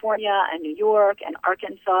California and New York and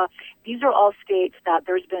Arkansas. These are all states that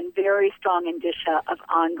there's been very strong indicia of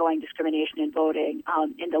ongoing discrimination in voting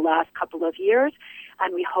in the last couple of years.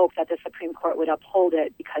 And we hope that the Supreme Court would uphold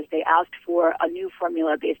it because they asked for a new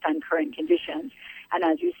formula based on current conditions. And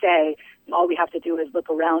as you say, all we have to do is look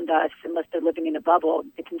around us. Unless they're living in a bubble,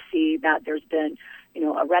 they can see that there's been,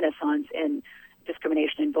 a renaissance in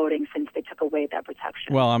discrimination in voting since they took away that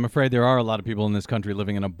protection. Well, I'm afraid there are a lot of people in this country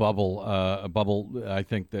living in a bubble, I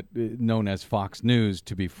think, that known as Fox News,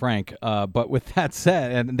 to be frank. But with that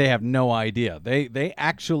said, and they have no idea. They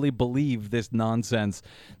actually believe this nonsense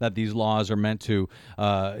that these laws are meant to,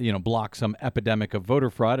 block some epidemic of voter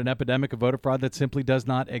fraud, an epidemic of voter fraud that simply does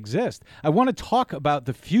not exist. I want to talk about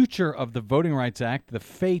the future of the Voting Rights Act, the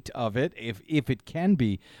fate of it, if it can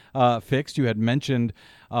be fixed. You had mentioned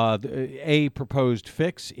a proposed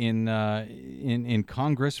fix in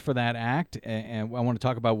Congress for that act, and I want to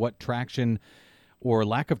talk about what traction or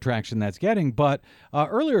lack of traction that's getting. But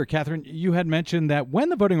earlier, Catherine, you had mentioned that when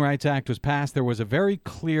the Voting Rights Act was passed, there was a very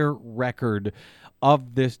clear record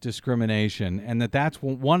of this discrimination, and that's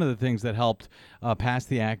one of the things that helped pass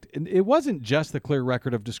the act. It wasn't just the clear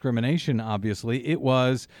record of discrimination, obviously. It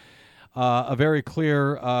was a very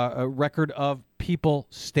clear record of people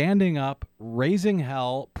standing up, raising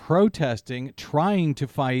hell, protesting, trying to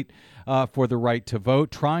fight for the right to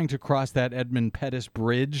vote, trying to cross that Edmund Pettus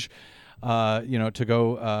Bridge, to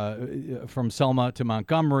go from Selma to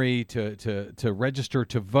Montgomery to register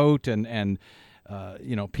to vote, and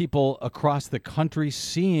people across the country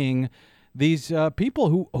seeing these people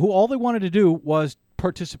who all they wanted to do was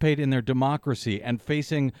participate in their democracy and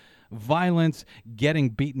facing violence, getting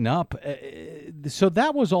beaten up. So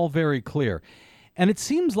that was all very clear. And it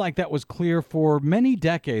seems like that was clear for many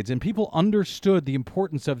decades, and people understood the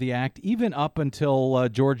importance of the act even up until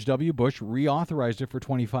George W. Bush reauthorized it for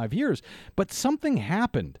 25 years. But something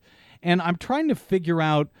happened, and I'm trying to figure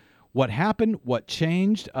out what happened, what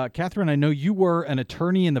changed. Catherine, I know you were an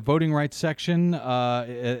attorney in the voting rights section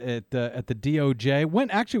at the DOJ.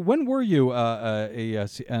 When were you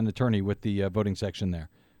an attorney with the voting section there?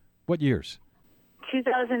 What years?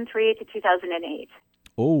 2003 to 2008.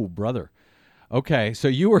 Oh, brother. Okay, so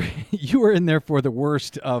you were in there for the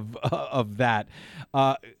worst of that.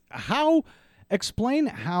 Explain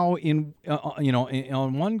how on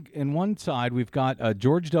one side we've got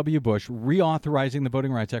George W. Bush reauthorizing the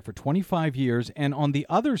Voting Rights Act for 25 years, and on the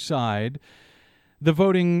other side, the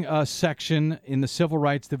voting section in the Civil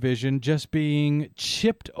Rights Division just being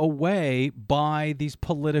chipped away by these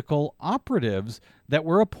political operatives that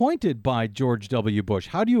were appointed by George W. Bush.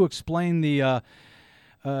 How do you explain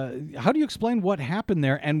what happened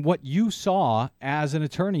there and what you saw as an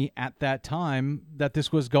attorney at that time that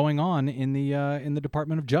this was going on in the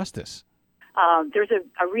Department of Justice? There's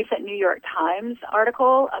a recent New York Times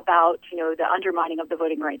article about the undermining of the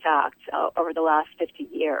Voting Rights Act over the last 50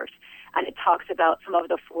 years, and it talks about some of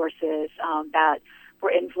the forces that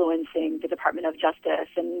were influencing the Department of Justice,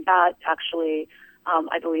 and that actually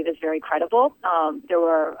I believe is very credible. There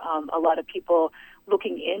were a lot of people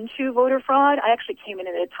looking into voter fraud. I actually came in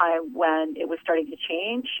at a time when it was starting to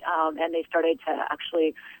change, and they started to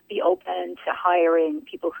actually be open to hiring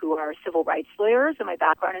people who are civil rights lawyers. And my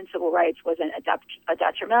background in civil rights wasn't a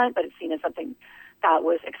detriment, but it's seen as something that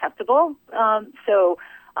was acceptable. Let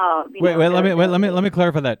me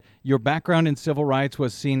clarify that. Your background in civil rights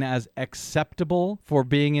was seen as acceptable for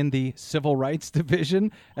being in the Civil Rights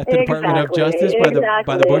Division at the Department of Justice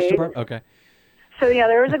by the Bush Department. Okay. So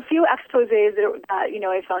there was a few exposés that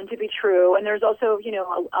I found to be true, and there's also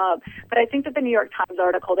but I think that the New York Times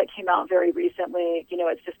article that came out very recently,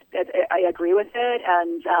 I agree with it,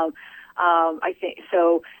 and I think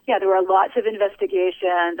so. Yeah, there were lots of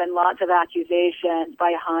investigations and lots of accusations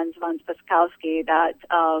by Hans von Spassky that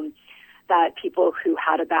people who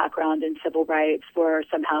had a background in civil rights were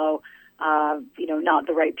somehow not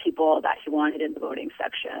the right people that he wanted in the voting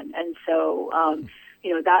section, and so.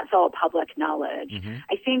 That's all public knowledge. Mm-hmm.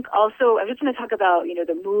 I think also, I'm just going to talk about,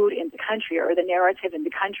 the mood in the country or the narrative in the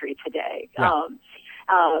country today. Yeah.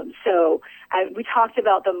 We talked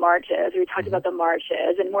about the marches.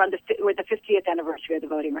 And we're the 50th anniversary of the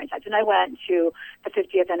Voting Rights Act. And I went to the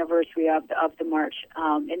 50th anniversary of the march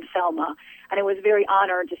in Selma, and I was very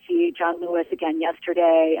honored to see John Lewis again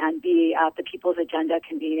yesterday and be at the People's Agenda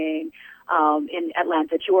convening in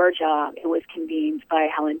Atlanta, Georgia. It was convened by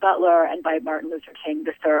Helen Butler and by Martin Luther King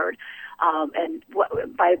III.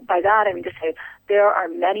 By that, I mean to say there are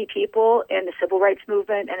many people in the civil rights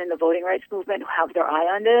movement and in the voting rights movement who have their eye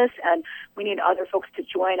on this, and we need other folks to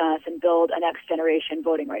join us and build a next generation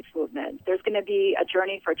voting rights movement. There's going to be a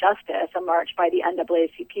journey for justice, a march by the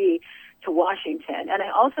NAACP to Washington. And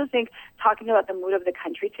I also think, talking about the mood of the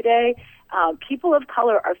country today, people of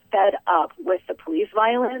color are fed up with the police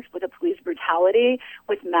violence, with the police brutality,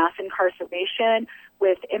 with mass incarceration,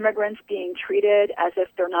 with immigrants being treated as if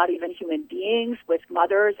they're not even human beings, with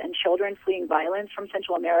mothers and children fleeing violence from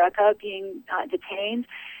Central America being detained.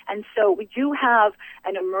 And so we do have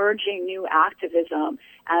an emerging new activism,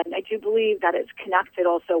 and I do believe that it's connected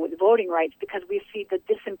also with voting rights, because we see the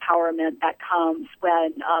disempowerment that comes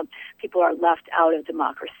when people are left out of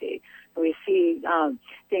democracy. We see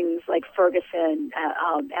things like Ferguson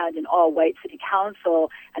and an all-white city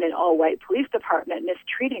council and an all-white police department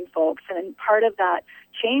mistreating folks. And part of that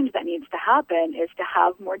change that needs to happen is to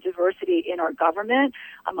have more diversity in our government,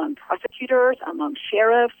 among prosecutors, among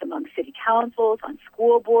sheriffs, among city councils, on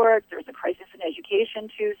school boards. There's a crisis in education,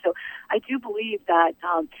 too. So I do believe that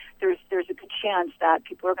there's a good chance that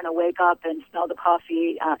people are going to wake up and smell the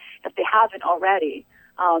coffee if they haven't already.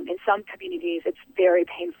 In some communities, it's very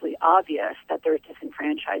painfully obvious that there's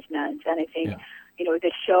disenfranchisement, and I think,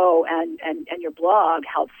 this show and your blog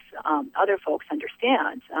helps other folks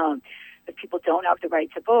understand. If people don't have the right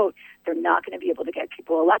to vote, they're not going to be able to get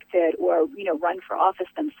people elected or, run for office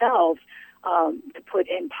themselves, to put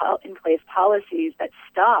in place policies that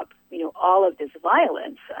stop, all of this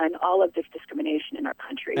violence and all of this discrimination in our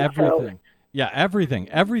country. Everything. Yeah, everything.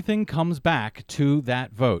 Everything comes back to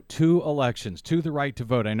that vote, to elections, to the right to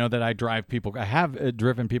vote. I know that I have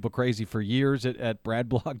driven people crazy for years at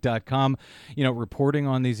bradblog.com, reporting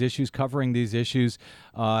on these issues, covering these issues.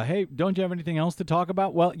 Hey, don't you have anything else to talk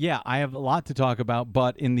about? Well, yeah, I have a lot to talk about,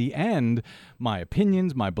 but in the end, my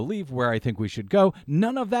opinions, my belief, where I think we should go,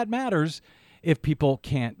 none of that matters if people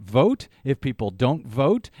can't vote, if people don't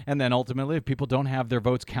vote, and then ultimately if people don't have their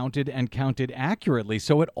votes counted and counted accurately.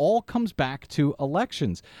 So it all comes back to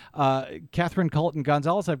elections. Catherine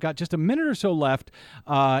Culleton-Gonzalez, I've got just a minute or so left,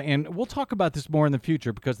 and we'll talk about this more in the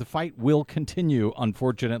future because the fight will continue,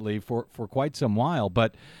 unfortunately, for quite some while.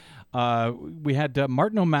 But we had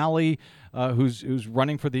Martin O'Malley, who's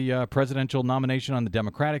running for the presidential nomination on the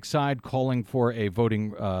Democratic side, calling for a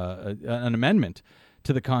voting an amendment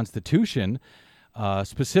to the Constitution.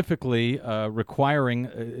 specifically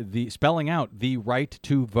requiring spelling out the right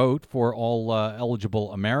to vote for all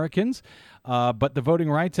eligible Americans. But the Voting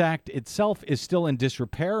Rights Act itself is still in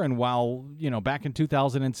disrepair. And while, back in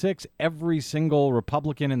 2006, every single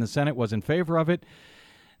Republican in the Senate was in favor of it,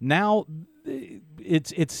 now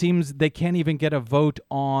it seems they can't even get a vote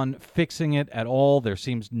on fixing it at all. There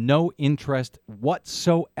seems no interest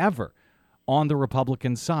whatsoever on the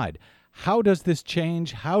Republican side. How does this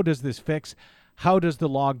change? How does this fix? How does the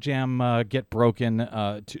logjam get broken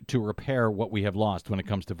to repair what we have lost when it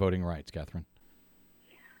comes to voting rights, Catherine?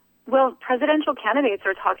 Well, presidential candidates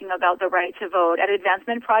are talking about the right to vote. At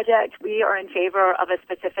Advancement Project, we are in favor of a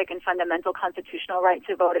specific and fundamental constitutional right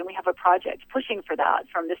to vote, and we have a project pushing for that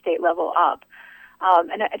from the state level up.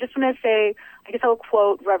 And I just want to say, I guess I'll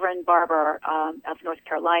quote Reverend Barber of North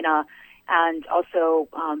Carolina, and also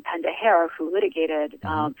Penda Hare, who litigated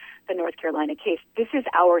the North Carolina case. This is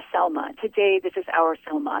our Selma. Today, this is our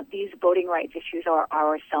Selma. These voting rights issues are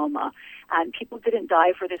our Selma. And people didn't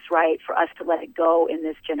die for this right for us to let it go in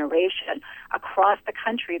this generation. Across the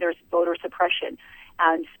country, there's voter suppression.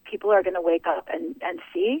 And people are going to wake up and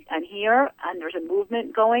see and hear, and there's a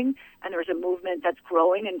movement going, and there's a movement that's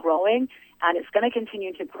growing and growing, and it's going to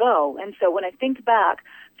continue to grow. And so when I think back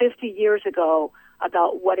 50 years ago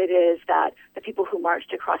about what it is that the people who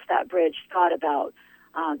marched across that bridge thought about,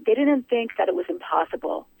 they didn't think that it was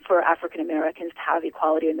impossible for African Americans to have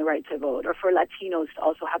equality and the right to vote, or for Latinos to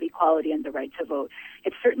also have equality and the right to vote.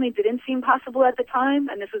 It certainly didn't seem possible at the time,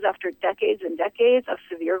 and this was after decades and decades of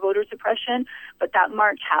severe voter suppression, but that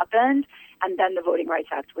march happened, and then the Voting Rights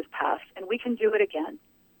Act was passed, and we can do it again.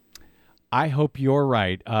 I hope you're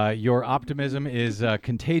right. Your optimism is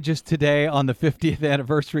contagious today on the 50th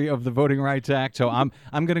anniversary of the Voting Rights Act. So I'm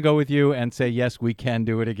going to go with you and say, yes, we can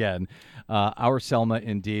do it again. Our Selma,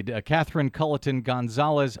 indeed. Catherine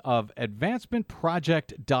Culleton-Gonzalez of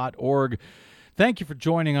advancementproject.org. Thank you for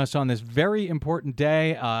joining us on this very important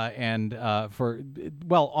day and for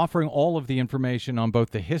offering all of the information on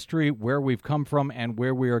both the history, where we've come from, and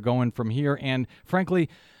where we are going from here. And frankly,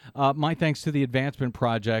 my thanks to the Advancement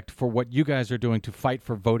Project for what you guys are doing to fight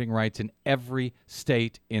for voting rights in every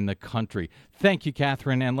state in the country. Thank you,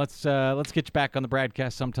 Catherine, and let's get you back on the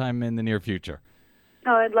BradCast sometime in the near future.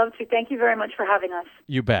 Oh, I'd love to. Thank you very much for having us.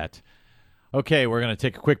 You bet. Okay, we're going to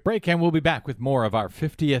take a quick break, and we'll be back with more of our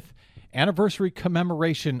 50th anniversary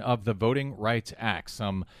commemoration of the Voting Rights Act.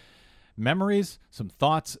 Some memories, some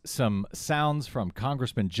thoughts, some sounds from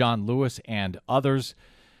Congressman John Lewis and others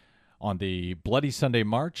on the Bloody Sunday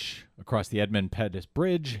March across the Edmund Pettus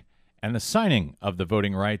Bridge and the signing of the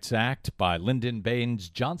Voting Rights Act by Lyndon Baines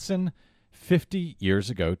Johnson 50 years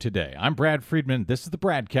ago today. I'm Brad Friedman. This is the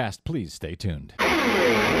BradCast. Please stay tuned.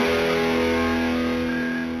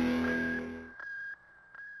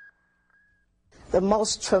 The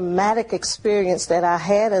most traumatic experience that I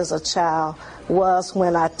had as a child was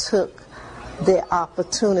when I took the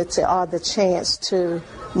opportunity or the chance to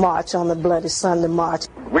march on the Bloody Sunday March.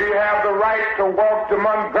 We have the right to walk to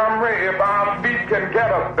Montgomery if our feet can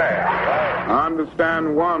get us there. I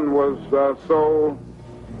understand one was so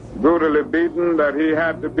brutally beaten that he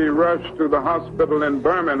had to be rushed to the hospital in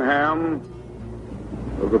Birmingham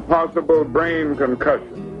with a possible brain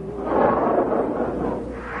concussion.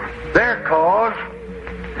 Their cause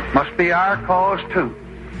must be our cause, too.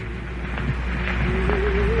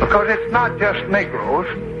 Because it's not just Negroes,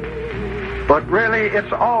 but really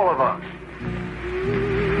it's all of us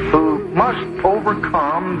who must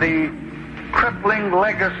overcome the crippling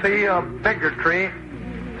legacy of bigotry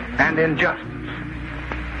and injustice.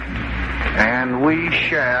 And we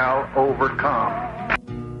shall overcome.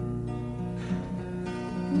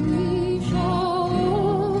 We shall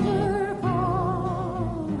overcome.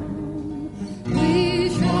 We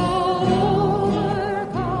shall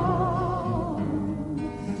overcome.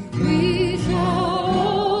 We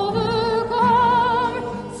shall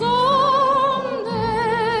overcome someday.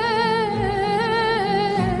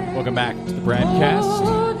 Welcome back to the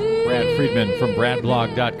BradCast. Brad Friedman from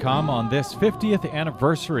BradBlog.com on this 50th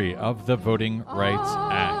anniversary of the Voting Rights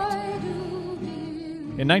Act.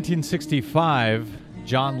 In 1965,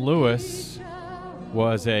 John Lewis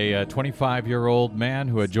was a 25-year-old man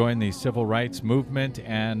who had joined the civil rights movement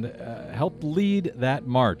and helped lead that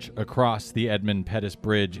march across the Edmund Pettus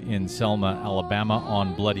Bridge in Selma, Alabama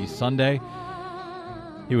on Bloody Sunday.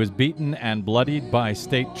 He was beaten and bloodied by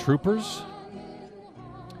state troopers.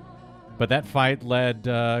 But that fight led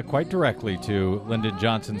quite directly to Lyndon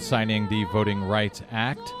Johnson signing the Voting Rights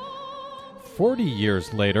Act. 40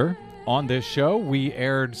 years later, on this show, we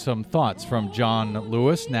aired some thoughts from John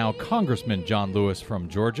Lewis, now Congressman John Lewis from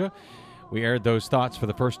Georgia. We aired those thoughts for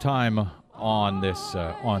the first time on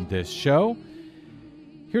this show.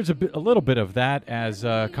 Here's a little bit of that as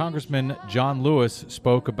Congressman John Lewis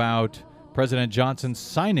spoke about President Johnson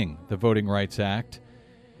signing the Voting Rights Act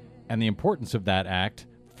and the importance of that act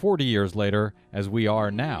 40 years later, as we are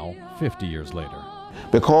now 50 years later.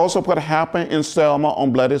 Because of what happened in Selma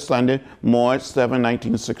on Bloody Sunday, March 7,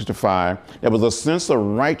 1965, there was a sense of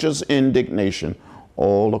righteous indignation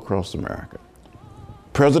all across America.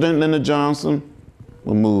 President Lyndon Johnson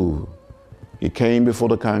was moved. He came before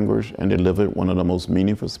the Congress and delivered one of the most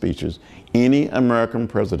meaningful speeches any American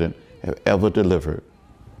president have ever delivered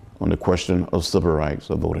on the question of civil rights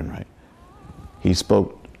or voting rights. He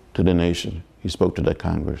spoke to the nation. He spoke to the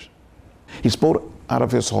Congress. He spoke out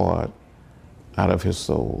of his heart, out of his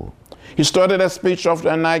soul. He started that speech off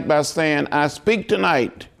that night by saying, "I speak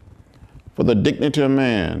tonight for the dignity of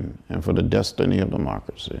man and for the destiny of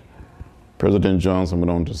democracy." President Johnson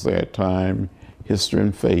went on to say, "At time, history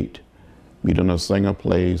and fate meet in a single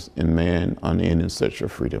place in man unending search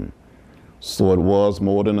of freedom. So it was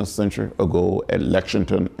more than a century ago at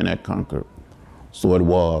Lexington and at Concord. So it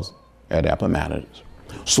was at Appomattox.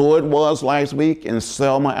 So it was last week in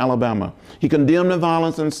Selma, Alabama. He condemned the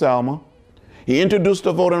violence in Selma. He introduced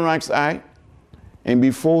the Voting Rights Act. And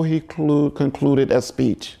before he concluded that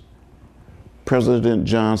speech, President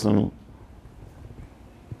Johnson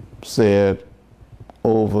said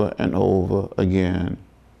over and over again,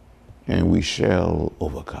 "And we shall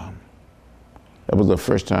overcome." That was the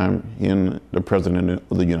first time the President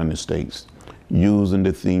of the United States using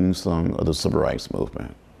the theme song of the Civil Rights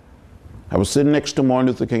Movement. I was sitting next to Martin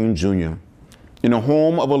Luther King Jr. in the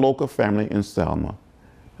home of a local family in Selma.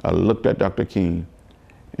 I looked at Dr. King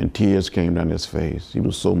and tears came down his face. He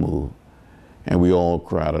was so moved. And we all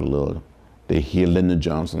cried a little to hear Lyndon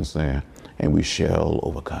Johnson say, "And we shall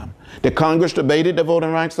overcome." The Congress debated the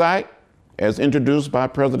Voting Rights Act as introduced by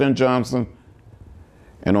President Johnson.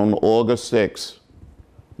 And on August 6,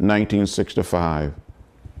 1965,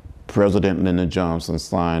 President Lyndon Johnson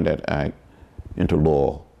signed that act into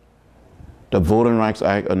law. The Voting Rights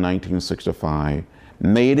Act of 1965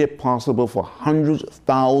 made it possible for hundreds of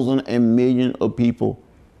thousands and millions of people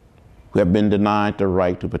who have been denied the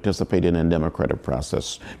right to participate in the democratic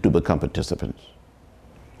process to become participants.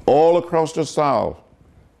 All across the South,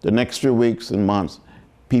 the next few weeks and months,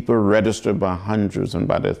 people registered by hundreds and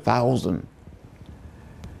by the thousand.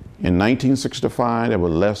 In 1965, there were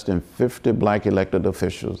less than 50 black elected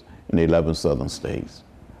officials in 11 southern states.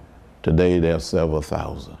 Today, there are several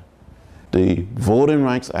thousand. The Voting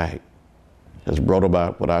Rights Act has brought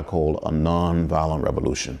about what I call a nonviolent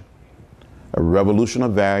revolution. A revolution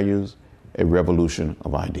of values, a revolution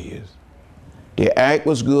of ideas. The act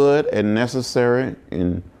was good and necessary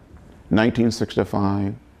in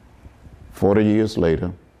 1965. 40 years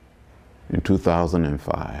later, in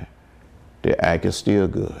 2005, the act is still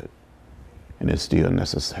good and it's still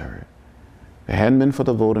necessary. If it hadn't been for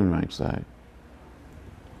the Voting Rights Act,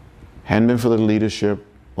 hadn't been for the leadership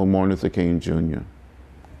of Martin Luther King Jr.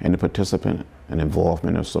 and the participant and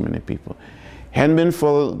involvement of so many people, hadn't been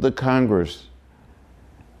for the Congress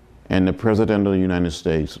and the President of the United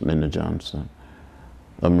States, Lyndon Johnson,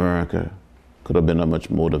 America could have been a much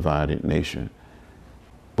more divided nation.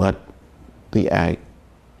 But the act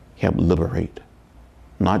helped liberate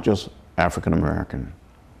not just African Americans,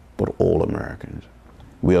 but all Americans.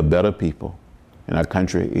 We are better people, and our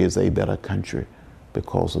country is a better country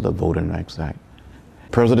because of the Voting Rights Act.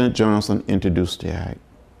 President Johnson introduced the act.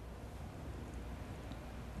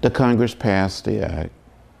 The Congress passed the act,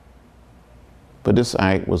 but this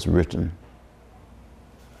act was written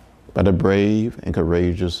by the brave and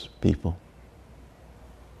courageous people,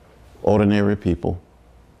 ordinary people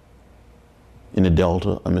in the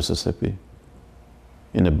Delta of Mississippi,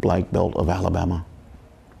 in the Black Belt of Alabama,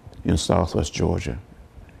 in Southwest Georgia.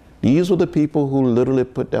 These were the people who literally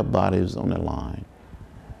put their bodies on the line.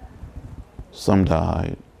 Some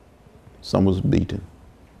died, some was beaten,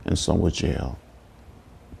 and some was jailed.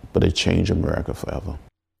 But they changed America forever.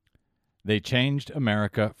 They changed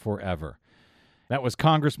America forever. That was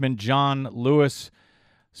Congressman John Lewis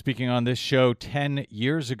speaking on this show 10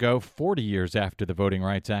 years ago, 40 years after the Voting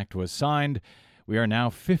Rights Act was signed. We are now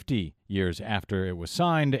 50 years after it was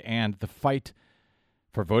signed, and the fight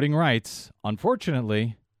for voting rights,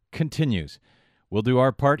 unfortunately, continues. We'll do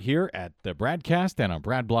our part here at the BradCast and on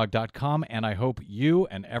bradblog.com, and I hope you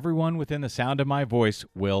and everyone within the sound of my voice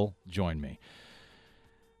will join me.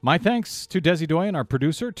 My thanks to Desi Doyen, our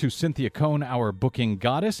producer, to Cynthia Cohn, our booking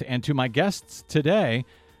goddess, and to my guests today,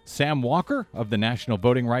 Sam Walker of the National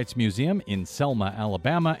Voting Rights Museum in Selma,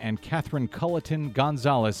 Alabama, and Catherine Culleton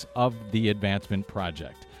Gonzalez of the Advancement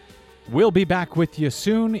Project. We'll be back with you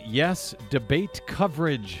soon. Yes, debate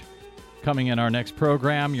coverage coming in our next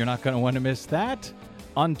program. You're not going to want to miss that.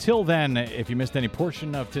 Until then, if you missed any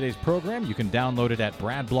portion of today's program, you can download it at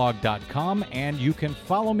bradblog.com, and you can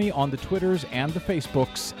follow me on the Twitters and the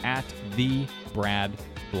Facebooks at The Brad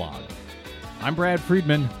Blog. I'm Brad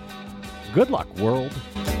Friedman. Good luck, world.